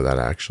grateful for that,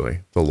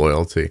 actually, the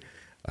loyalty.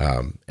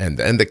 And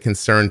the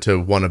concern to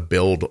want to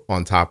build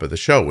on top of the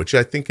show, which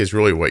I think is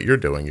really what you're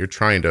doing. You're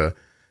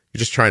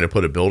just trying to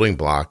put a building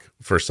block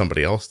for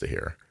somebody else to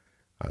hear.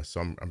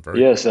 So I'm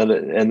very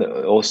and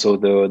also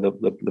the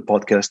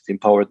podcast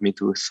empowered me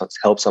to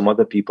help some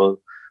other people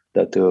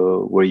that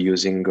were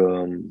using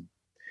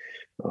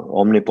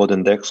Omnipod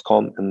and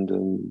Dexcom,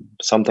 and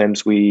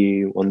sometimes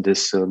we on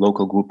this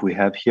local group we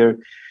have here,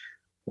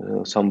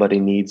 somebody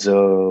needs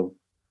a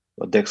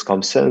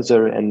Dexcom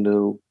sensor, and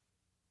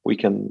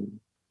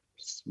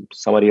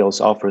somebody else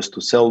offers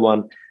to sell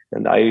one,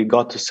 and I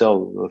got to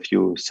sell a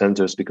few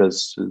sensors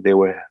because they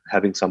were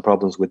having some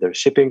problems with their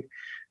shipping,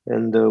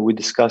 and we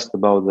discussed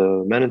about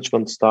the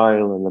management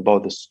style and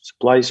about the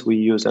supplies we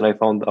use, and I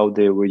found out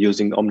they were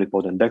using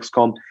Omnipod and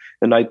Dexcom,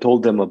 and I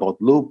told them about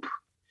Loop.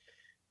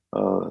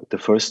 The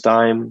first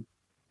time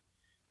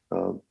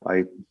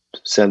I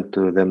sent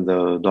to them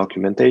the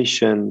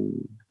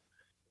documentation,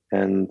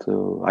 and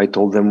I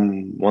told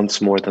them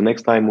once more the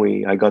next time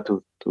I got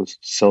to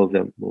sell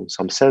them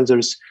some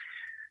sensors,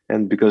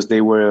 and because they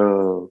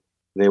were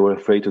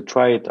afraid to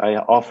try it, I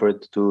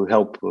offered to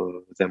help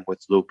them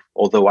with Loop.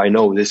 Although I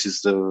know this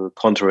is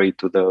contrary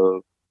to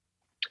the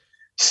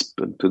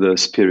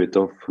spirit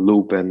of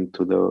Loop and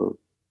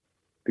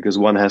because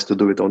one has to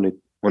do it only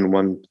on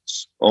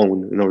one's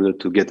own in order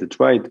to get it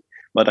right.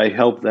 But I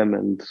help them,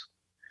 and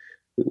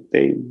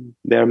they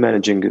are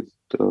managing it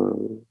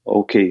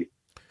okay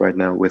right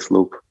now with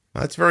Loop.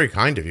 That's very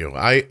kind of you.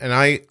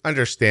 I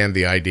understand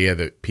the idea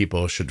that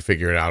people should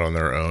figure it out on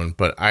their own,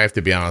 but I have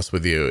to be honest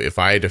with you. If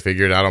I had to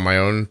figure it out on my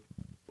own,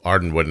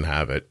 Arden wouldn't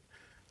have it.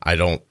 I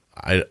know.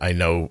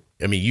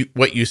 I mean,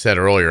 what you said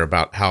earlier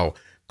about how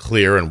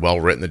clear and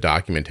well written the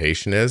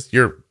documentation is,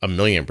 you're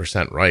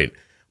 1,000,000% right.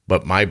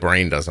 But my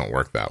brain doesn't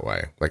work that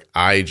way. Like,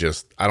 I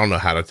don't know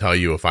how to tell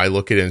you. If I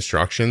look at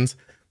instructions,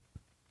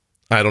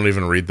 I don't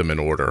even read them in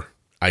order.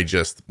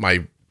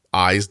 My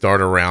eyes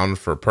dart around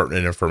for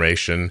pertinent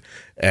information,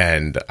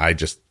 and I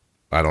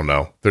don't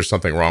know. There's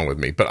something wrong with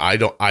me. But I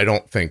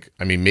don't think,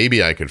 I mean,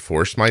 maybe I could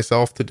force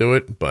myself to do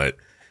it, but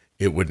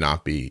it would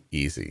not be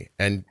easy.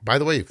 And by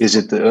the way, is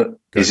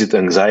it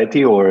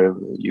anxiety, or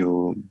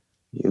you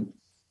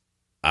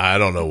I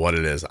don't know what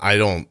it is.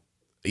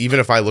 Even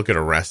if I look at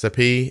a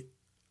recipe,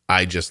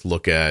 I just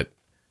look at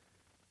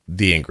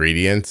the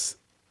ingredients,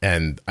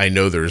 and I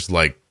know there's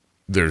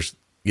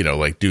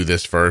do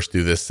this first,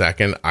 do this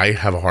second. I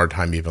have a hard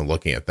time even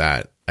looking at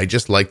that. I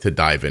just like to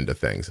dive into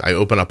things. I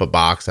open up a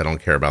box. I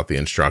don't care about the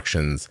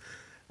instructions.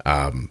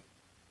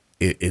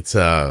 It's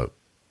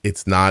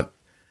not,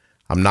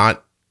 I'm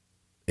not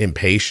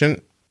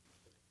impatient,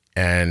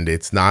 and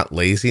it's not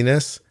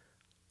laziness.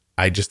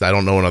 I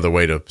don't know another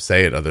way to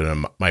say it other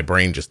than my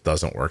brain just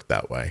doesn't work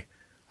that way.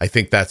 I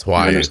think that's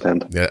why. I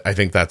understand. I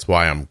think that's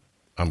why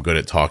I'm good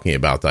at talking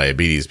about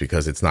diabetes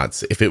because it's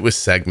not, if it was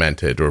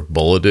segmented or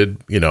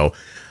bulleted,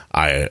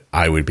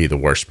 I would be the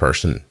worst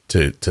person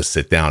to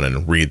sit down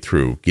and read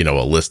through,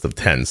 a list of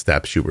 10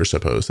 steps you were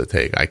supposed to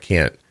take. I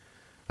can't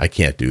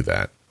do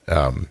that.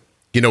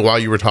 While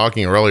you were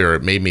talking earlier,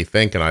 it made me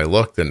think, and I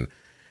looked, and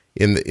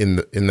in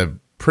the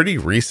pretty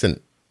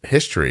recent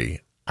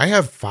history, I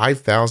have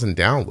 5,000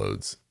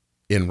 downloads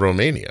in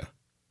Romania.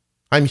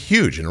 I'm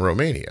huge in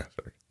Romania.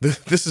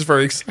 This is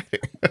very exciting.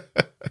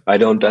 I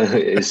don't.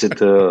 Is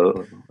it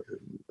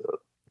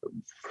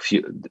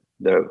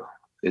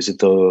is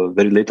it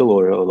very little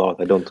or a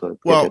lot? I don't.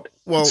 Well,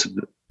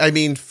 I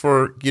mean,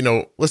 for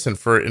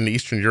for an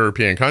Eastern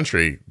European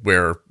country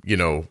where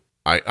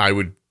I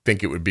would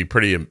think it would be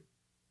pretty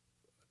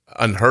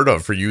unheard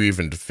of for you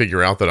even to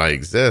figure out that I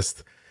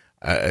exist.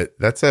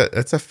 That's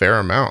a fair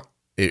amount.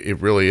 It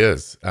really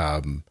is.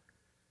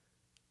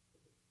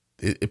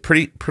 It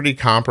pretty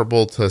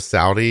comparable to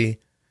Saudi.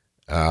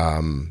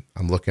 I'm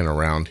looking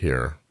around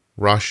here.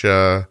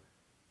 Russia,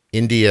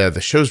 India.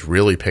 The show's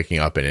really picking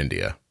up in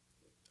India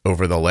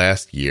over the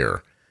last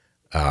year.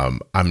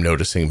 I'm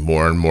noticing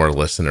more and more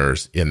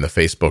listeners in the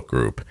Facebook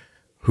group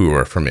who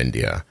are from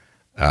India.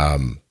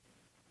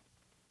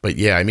 But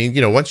yeah, I mean,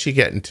 once you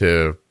get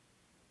into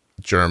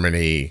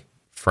Germany,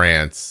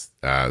 France,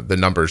 the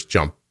numbers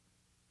jump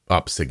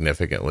up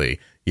significantly.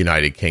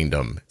 United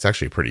Kingdom, it's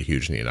actually pretty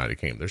huge in the United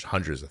Kingdom. There's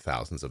hundreds of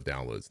thousands of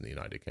downloads in the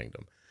United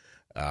Kingdom.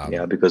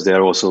 Because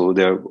they're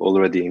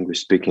already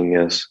English speaking.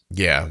 Yes.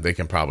 Yeah, they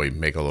can probably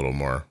make a little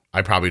more.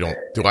 I probably don't.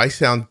 Do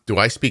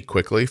I speak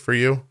quickly for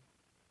you?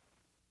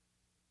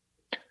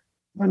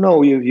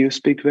 No, you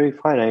speak very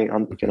fine. I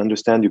can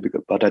understand you,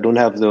 but I don't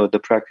have the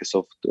practice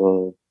of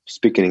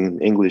speaking in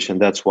English,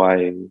 and that's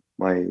why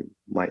my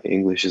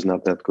English is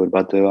not that good.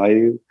 But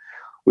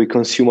we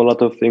consume a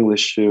lot of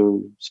English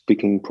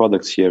speaking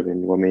products here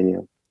in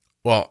Romania.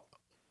 Well,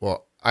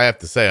 I have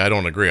to say I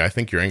don't agree. I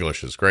think your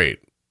English is great.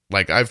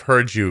 Like, I've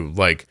heard you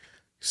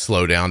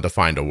slow down to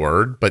find a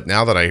word, but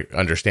now that I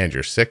understand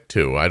you're sick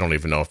too, I don't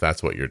even know if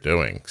that's what you're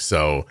doing.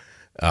 So,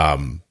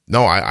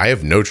 no, I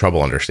have no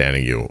trouble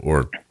understanding you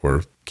or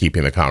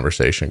keeping the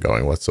conversation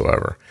going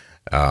whatsoever.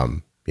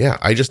 Yeah,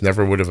 I just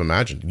never would have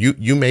imagined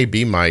you may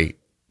be my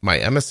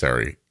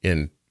emissary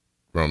in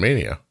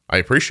Romania. I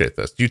appreciate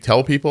this. Do you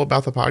tell people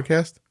about the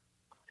podcast?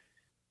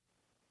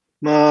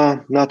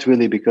 Not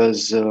really,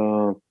 because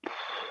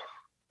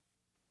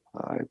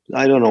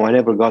I don't know. I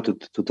never got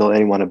to tell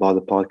anyone about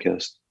the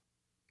podcast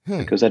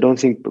because I don't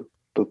think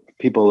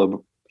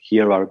people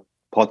here are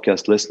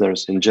podcast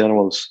listeners in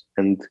general,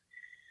 and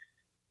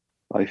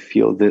I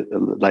feel that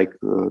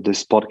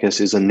this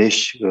podcast is a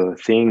niche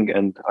thing,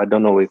 and I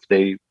don't know if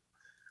they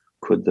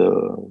could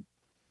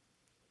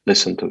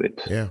listen to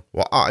it. Yeah.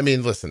 Well, I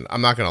mean, listen,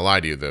 I'm not going to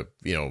lie to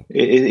you.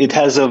 It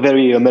has a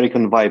very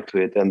American vibe to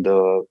it, and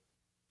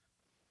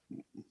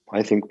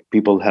I think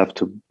people have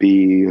to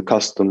be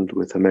accustomed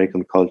with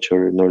American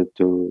culture in order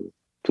to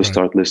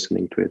start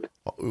listening to it.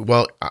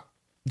 Well,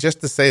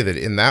 just to say that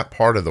in that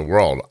part of the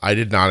world, I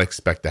did not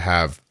expect to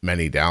have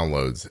many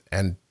downloads.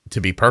 And to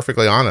be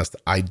perfectly honest,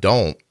 I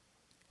don't,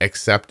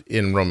 except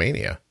in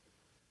Romania.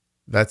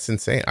 That's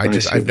insane.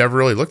 I've never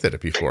really looked at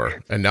it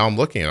before. And now I'm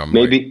looking and I'm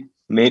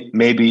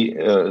maybe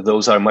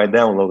those are my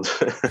downloads.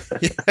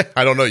 Yeah,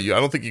 I don't know. I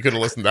don't think you could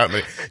have listened that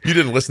many. You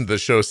didn't listen to the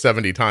show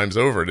 70 times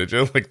over, did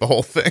you? Like the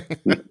whole thing?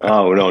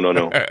 Oh,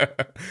 no.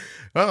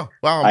 Oh,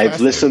 wow. I've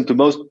listened to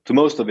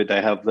most of it. I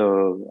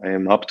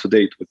am up to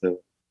date with the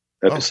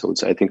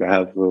episodes. I think I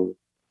have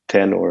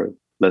 10 or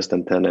less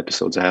than 10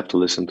 episodes I have to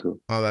listen to.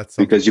 Oh, that's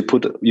something. Because you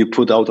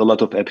put out a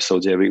lot of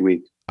episodes every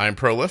week. I'm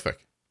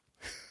prolific.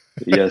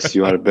 Yes,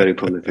 you are very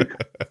prolific.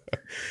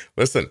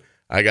 Listen,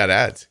 I got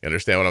ads. You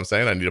understand what I'm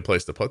saying? I need a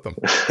place to put them.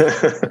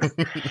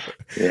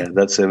 Yeah,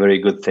 that's a very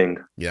good thing.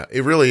 Yeah,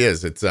 it really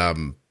is. It's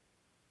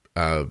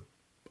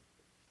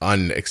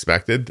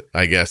unexpected,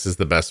 I guess, is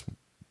the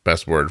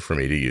best word for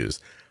me to use.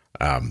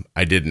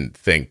 I didn't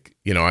think,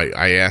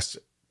 I asked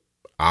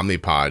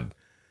Omnipod,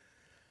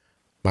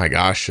 my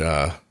gosh,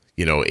 8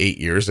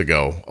 years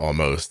ago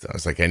almost. I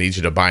was like, I need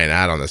you to buy an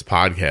ad on this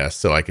podcast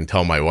so I can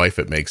tell my wife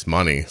it makes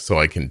money so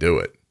I can do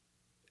it.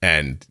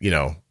 And,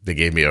 they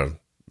gave me a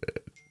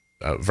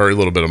very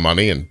little bit of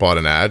money and bought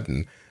an ad,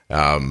 and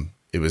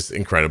it was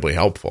incredibly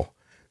helpful.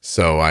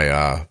 So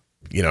I,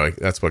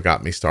 that's what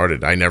got me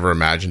started. I never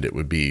imagined it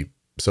would be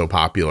so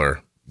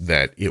popular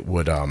that it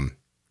would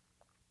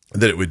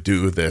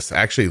do this.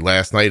 Actually,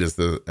 last night as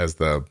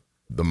the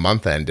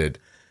month ended,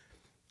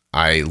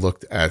 I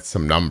looked at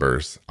some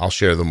numbers. I'll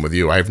share them with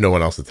you. I have no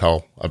one else to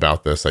tell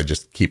about this. I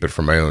just keep it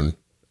for my own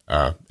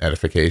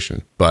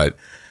edification. But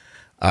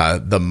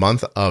the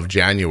month of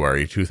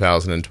January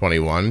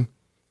 2021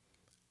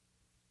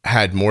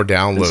 had more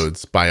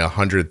downloads by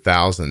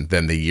 100,000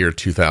 than the year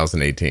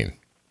 2018.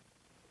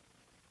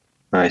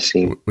 I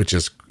see. Which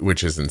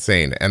is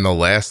insane. And the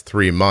last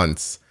 3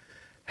 months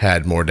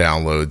had more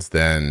downloads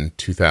than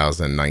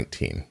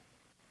 2019.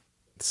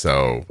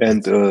 So,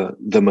 and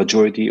the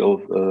majority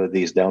of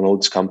these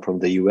downloads come from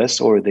the US,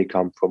 or they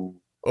come from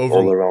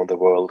all around the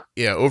world.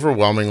 Yeah,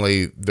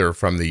 overwhelmingly they're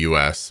from the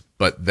U.S.,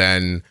 but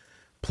then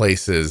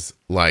places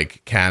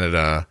like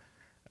Canada,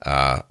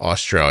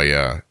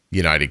 Australia,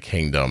 United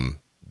Kingdom,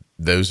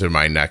 those are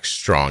my next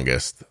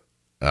strongest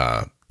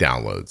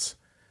downloads.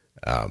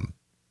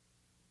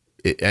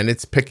 And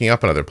it's picking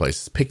up in other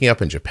places, picking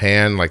up in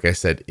Japan, like I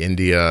said,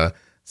 India,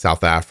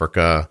 South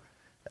Africa.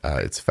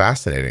 It's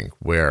fascinating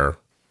where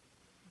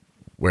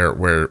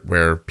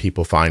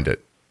people find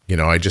it. You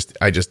know, I just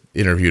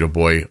interviewed a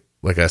boy,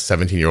 like a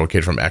 17-year-old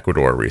kid from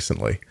Ecuador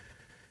recently,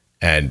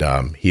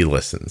 and he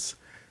listens.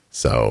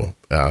 So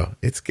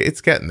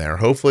it's getting there.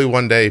 Hopefully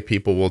one day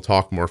people will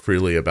talk more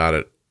freely about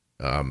it.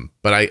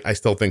 But I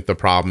still think the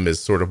problem is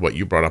sort of what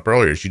you brought up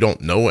earlier, is you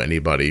don't know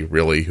anybody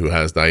really who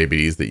has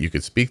diabetes that you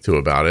could speak to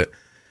about it.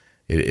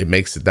 It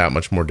makes it that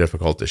much more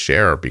difficult to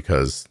share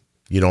because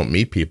you don't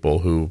meet people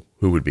who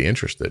would be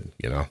interested,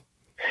 you know?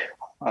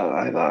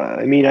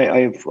 I mean,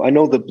 I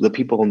know the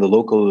people in the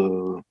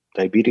local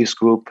diabetes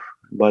group,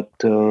 but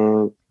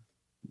it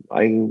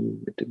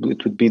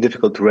would be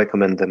difficult to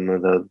recommend them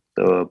the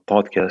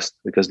podcast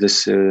because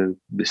this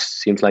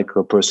seems like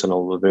a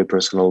very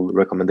personal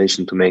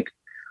recommendation to make.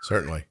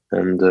 Certainly.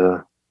 And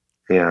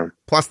yeah.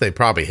 Plus, they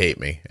probably hate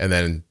me, and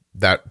then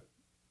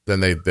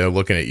they're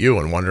looking at you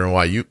and wondering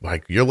why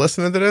you're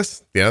listening to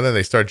this. You know, then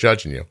they start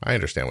judging you. I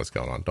understand what's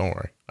going on. Don't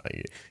worry.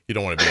 You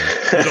don't want to be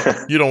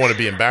you don't want to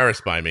be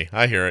embarrassed by me.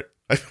 I hear it.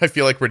 I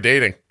feel like we're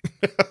dating.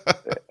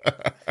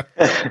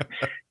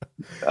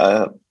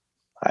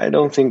 I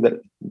don't think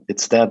that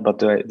it's that, but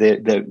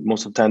they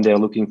most of the time they are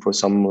looking for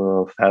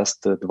some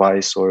fast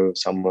advice or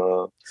some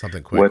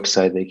something quick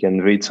website they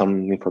can read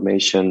some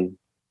information,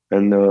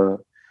 and the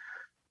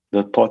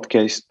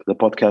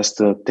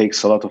podcast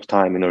takes a lot of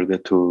time in order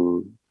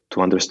to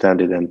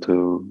understand it and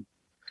to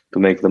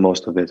make the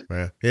most of it.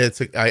 Yeah,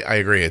 I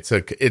agree. It's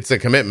a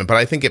commitment, but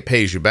I think it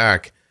pays you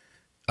back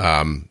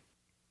from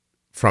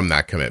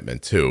that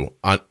commitment too,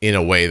 in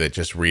a way that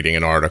just reading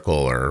an article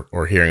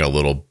or hearing a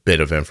little bit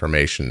of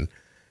information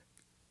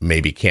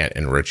maybe can't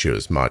enrich you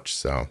as much.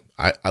 So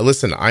I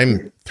listen,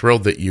 I'm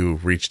thrilled that you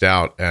reached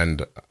out,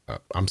 and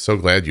I'm so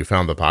glad you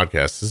found the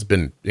podcast. This has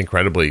been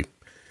incredibly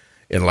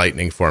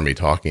enlightening for me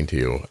talking to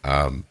you.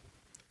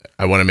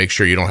 I want to make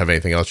sure you don't have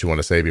anything else you want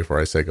to say before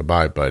I say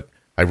goodbye, but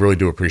I really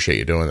do appreciate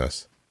you doing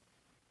this.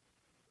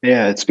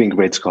 Yeah, it's been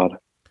great, Scott.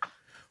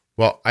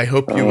 Well, I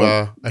hope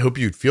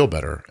you'd feel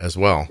better as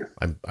well.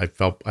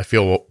 I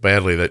feel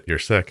badly that you're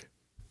sick.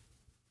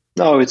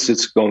 No,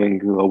 it's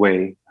going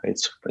away.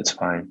 It's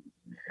fine.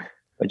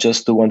 I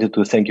just wanted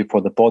to thank you for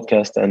the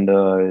podcast and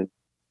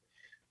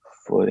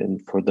for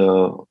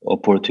the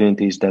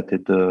opportunities that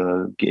it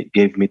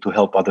gave me to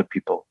help other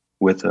people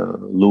with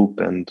Loop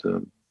and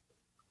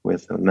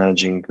with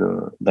managing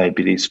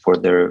diabetes for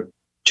their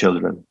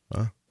children.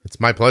 It's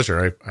my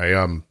pleasure.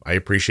 I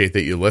appreciate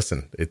that you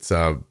listen. It's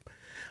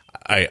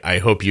I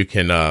hope you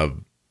can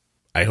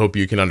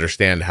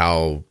understand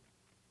how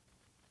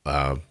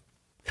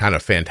kind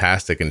of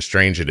fantastic and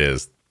strange it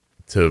is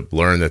to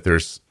learn that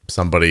there's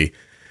somebody,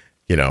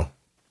 you know,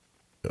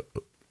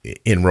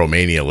 in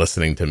Romania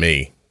listening to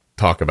me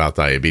talk about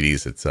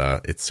diabetes.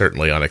 It's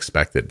certainly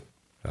unexpected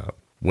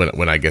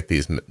when I get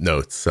these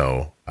notes.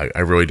 So I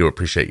really do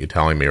appreciate you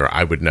telling me, or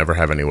I would never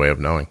have any way of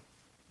knowing.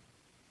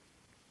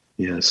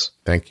 Yes.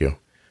 Thank you.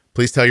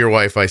 Please tell your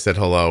wife I said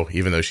hello,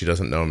 even though she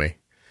doesn't know me.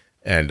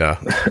 And,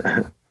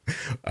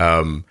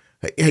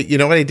 you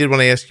know what? I did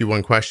want to ask you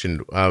one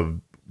question.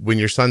 When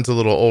your son's a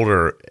little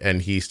older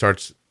and he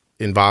starts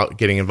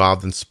getting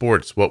involved in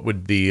sports, what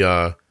would be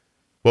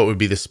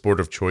the sport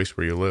of choice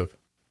where you live?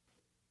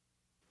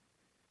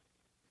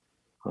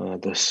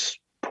 The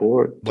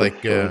sport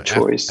like of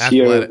choice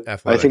athletics,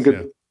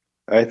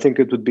 I think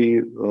it would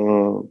be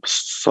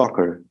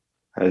soccer,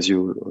 as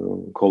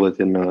you call it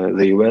in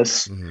the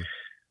US. Mm-hmm.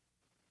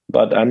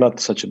 But I'm not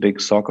such a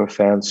big soccer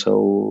fan,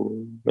 so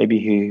maybe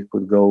he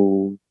could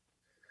go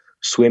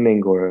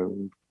swimming or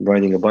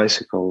riding a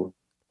bicycle.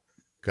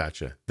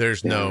 Gotcha.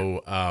 There's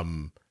no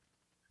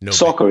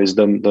soccer is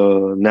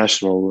the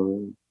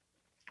national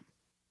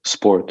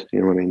sport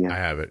in Romania. I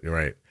have it. You're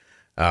right.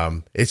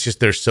 It's just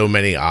there's so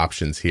many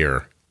options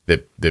here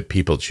that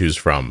people choose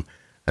from,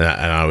 and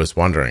I was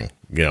wondering,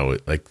 you know,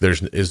 like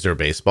is there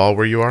baseball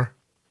where you are?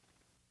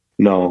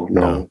 No,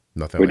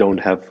 nothing. We don't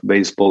have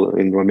baseball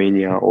in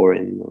Romania or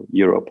in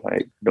Europe.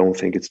 I don't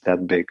think it's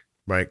that big.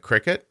 Right.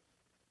 Cricket?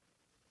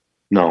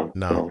 No.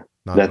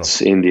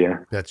 That's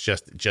India. That's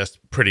just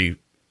pretty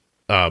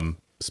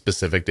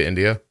specific to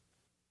India.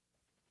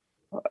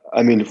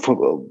 I mean,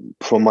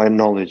 from my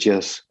knowledge,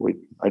 yes.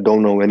 I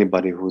don't know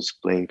anybody who's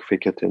playing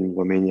cricket in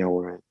Romania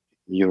or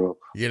Europe.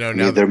 You know,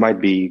 now there might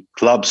be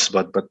clubs,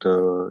 but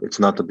it's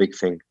not a big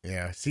thing.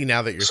 Yeah. See,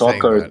 now that you're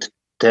soccer, saying that.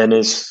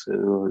 Tennis,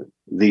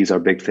 these are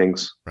big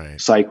things. Right.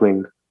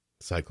 Cycling.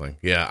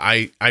 Yeah.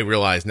 I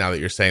realize now that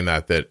you're saying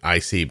that I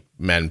see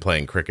men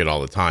playing cricket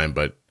all the time,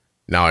 but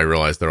now I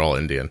realize they're all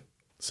Indian.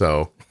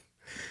 So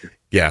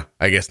yeah,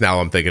 I guess now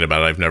I'm thinking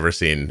about it. I've never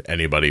seen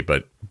anybody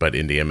but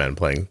Indian men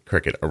playing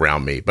cricket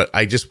around me, but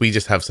we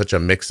just have such a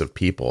mix of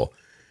people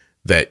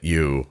that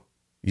you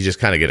just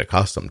kind of get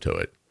accustomed to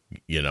it.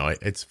 You know,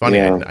 it's funny.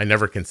 Yeah. I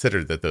never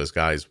considered that those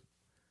guys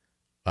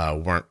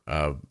weren't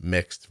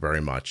mixed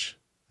very much.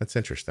 That's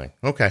interesting.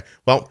 Okay.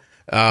 Well,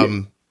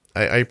 I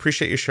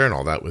appreciate you sharing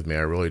all that with me.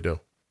 I really do.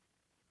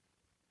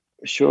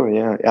 Sure,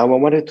 yeah. I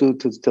wanted to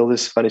tell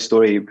this funny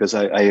story because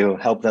I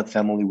helped that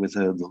family with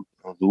a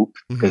loop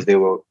because they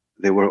were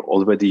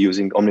already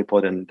using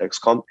Omnipod and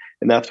Dexcom,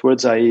 and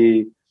afterwards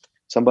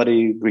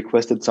somebody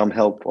requested some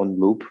help on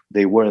loop.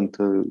 They weren't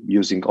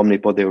using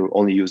Omnipod; they were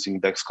only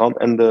using Dexcom,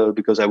 and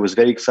because I was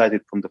very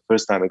excited from the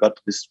first time, I got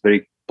this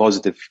very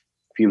positive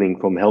feeling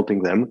from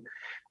helping them.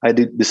 I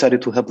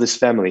decided to help this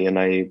family, and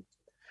I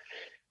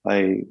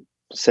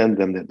sent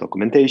them the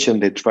documentation.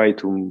 They tried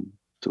to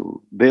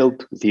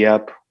build the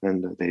app,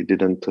 and they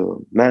didn't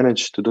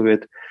manage to do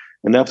it.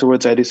 And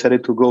afterwards, I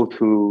decided to go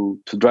to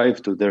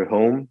drive to their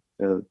home,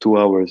 2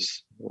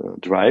 hours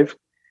drive.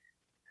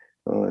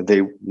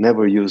 They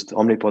never used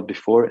Omnipod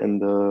before,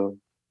 and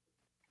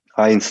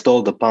I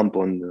installed the pump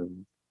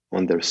on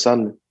their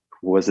son,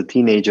 who was a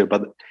teenager.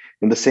 But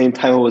in the same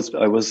time,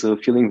 I was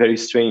feeling very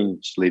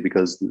strangely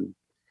because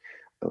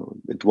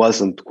it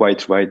wasn't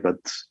quite right, but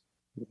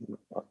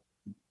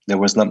there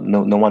was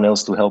no one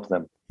else to help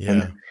them.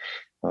 Yeah.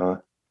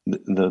 And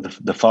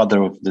the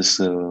father of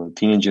this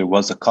teenager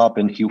was a cop,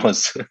 and he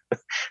was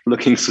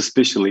looking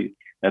suspiciously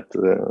at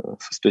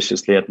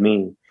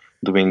me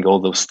doing all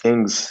those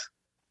things.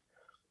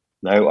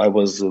 I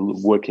was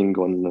working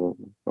on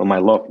my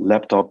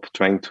laptop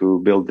trying to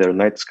build their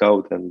Night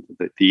Scout and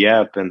the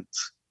app, and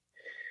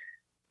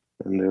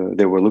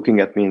they were looking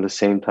at me in the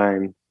same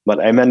time. But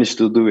I managed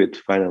to do it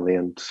finally,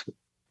 and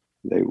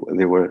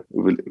they were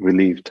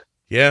relieved.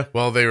 Yeah,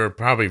 well, they were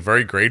probably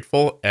very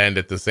grateful, and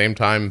at the same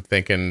time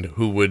thinking,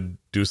 who would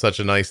do such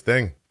a nice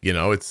thing? You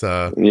know, it's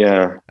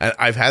yeah.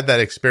 I've had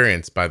that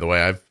experience, by the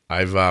way.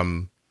 I've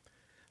there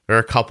are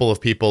a couple of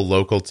people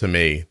local to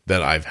me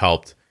that I've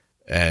helped,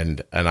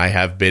 and I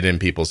have been in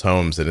people's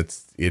homes, and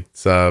it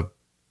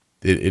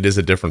is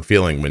a different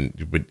feeling when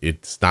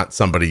it's not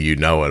somebody you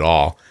know at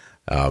all.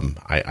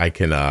 I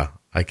can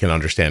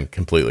understand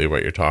completely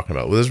what you're talking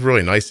about. Well, this is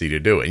really nice of you to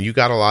do, and you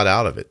got a lot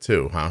out of it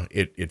too, huh?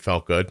 It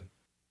felt good.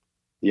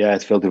 Yeah,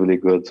 it felt really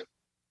good,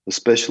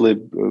 especially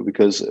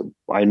because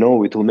I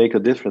know it will make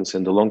a difference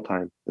in the long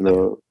time, in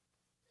the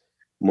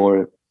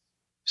more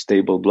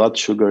stable blood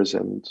sugars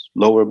and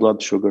lower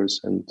blood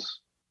sugars, and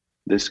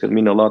this can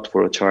mean a lot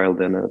for a child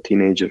and a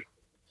teenager.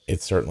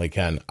 It certainly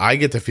can. I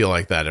get to feel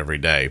like that every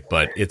day,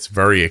 but it's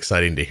very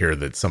exciting to hear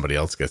that somebody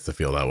else gets to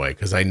feel that way,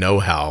 because I know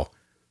how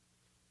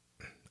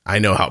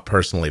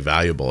personally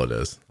valuable it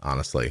is,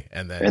 honestly.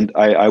 And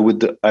I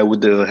would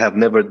have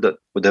never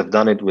would have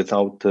done it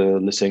without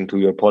listening to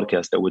your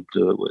podcast.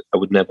 I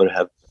would never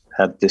have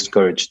had this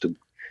courage to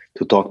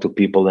talk to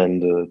people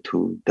and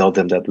to tell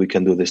them that we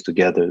can do this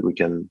together. We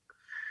can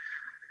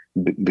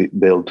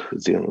build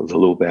the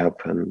Loop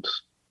app, and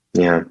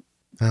yeah.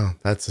 Oh,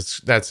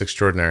 that's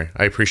extraordinary.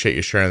 I appreciate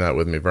you sharing that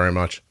with me very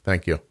much.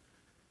 Thank you.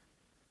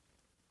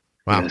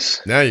 Wow.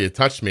 Yes. Now you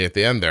touched me at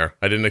the end there.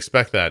 I didn't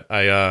expect that.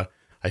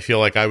 I feel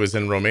like I was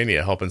in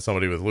Romania helping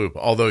somebody with Loop.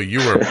 Although you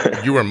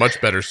were much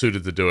better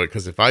suited to do it,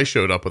 because if I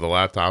showed up with a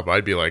laptop,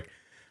 I'd be like,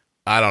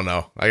 I don't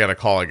know. I got to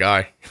call a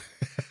guy.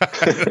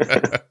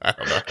 I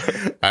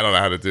don't know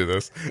how to do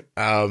this.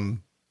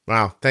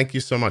 Wow. Thank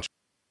you so much.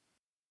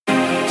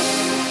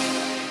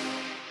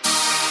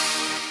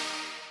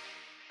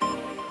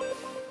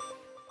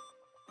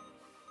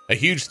 A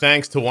huge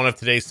thanks to one of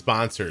today's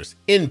sponsors,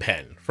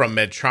 InPen from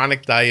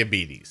Medtronic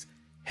Diabetes.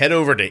 Head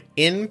over to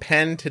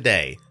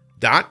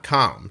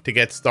InPenToday.com to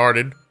get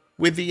started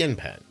with the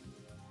InPen.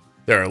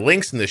 There are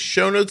links in the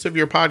show notes of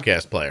your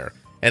podcast player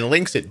and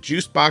links at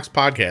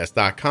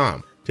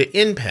juiceboxpodcast.com to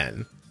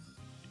InPen,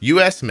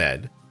 US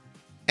Med,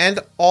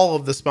 and all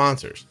of the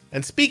sponsors.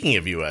 And speaking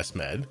of US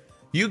Med,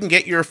 you can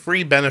get your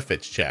free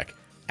benefits check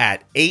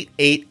at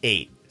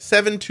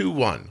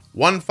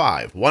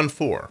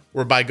 888-721-1514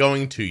 or by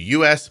going to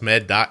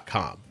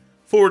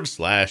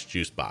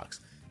usmed.com/juicebox.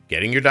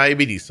 Getting your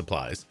diabetes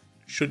supplies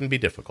shouldn't be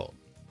difficult.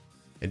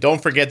 And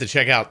don't forget to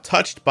check out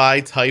Touched by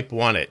Type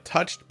 1 at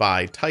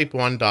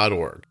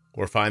touchedbytype1.org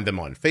or find them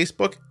on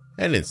Facebook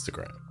and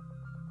Instagram.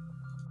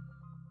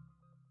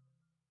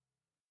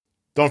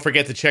 Don't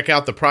forget to check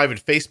out the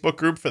private Facebook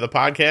group for the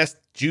podcast,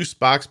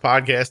 Juicebox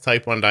Podcast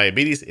Type 1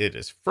 Diabetes. It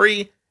is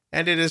free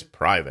and it is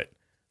private.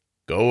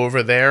 Go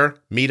over there,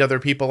 meet other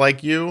people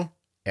like you,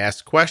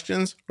 ask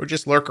questions, or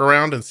just lurk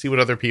around and see what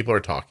other people are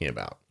talking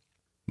about.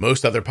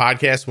 Most other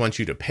podcasts want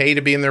you to pay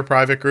to be in their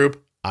private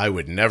group. I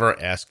would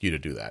never ask you to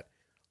do that.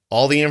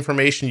 All the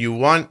information you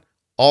want,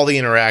 all the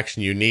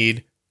interaction you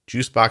need,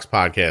 Juicebox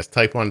Podcast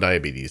Type 1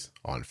 Diabetes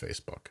on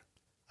Facebook.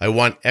 I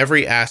want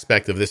every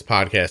aspect of this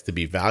podcast to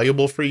be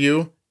valuable for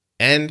you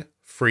and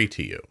free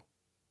to you.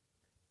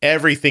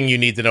 Everything you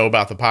need to know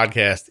about the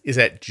podcast is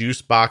at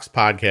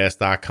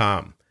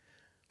juiceboxpodcast.com.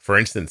 For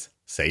instance,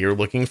 say you're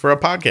looking for a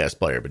podcast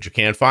player, but you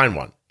can't find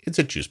one. It's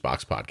at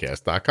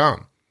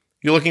juiceboxpodcast.com.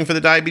 You're looking for the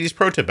Diabetes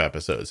Pro Tip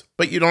episodes,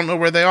 but you don't know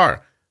where they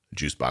are.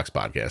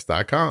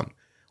 juiceboxpodcast.com.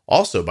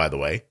 Also, by the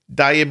way,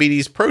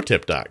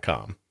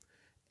 diabetesprotip.com.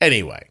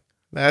 Anyway,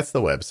 that's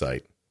the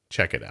website.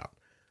 Check it out.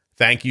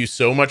 Thank you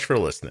so much for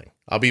listening.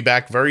 I'll be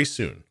back very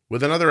soon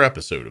with another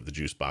episode of the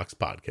Juicebox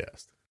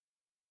Podcast.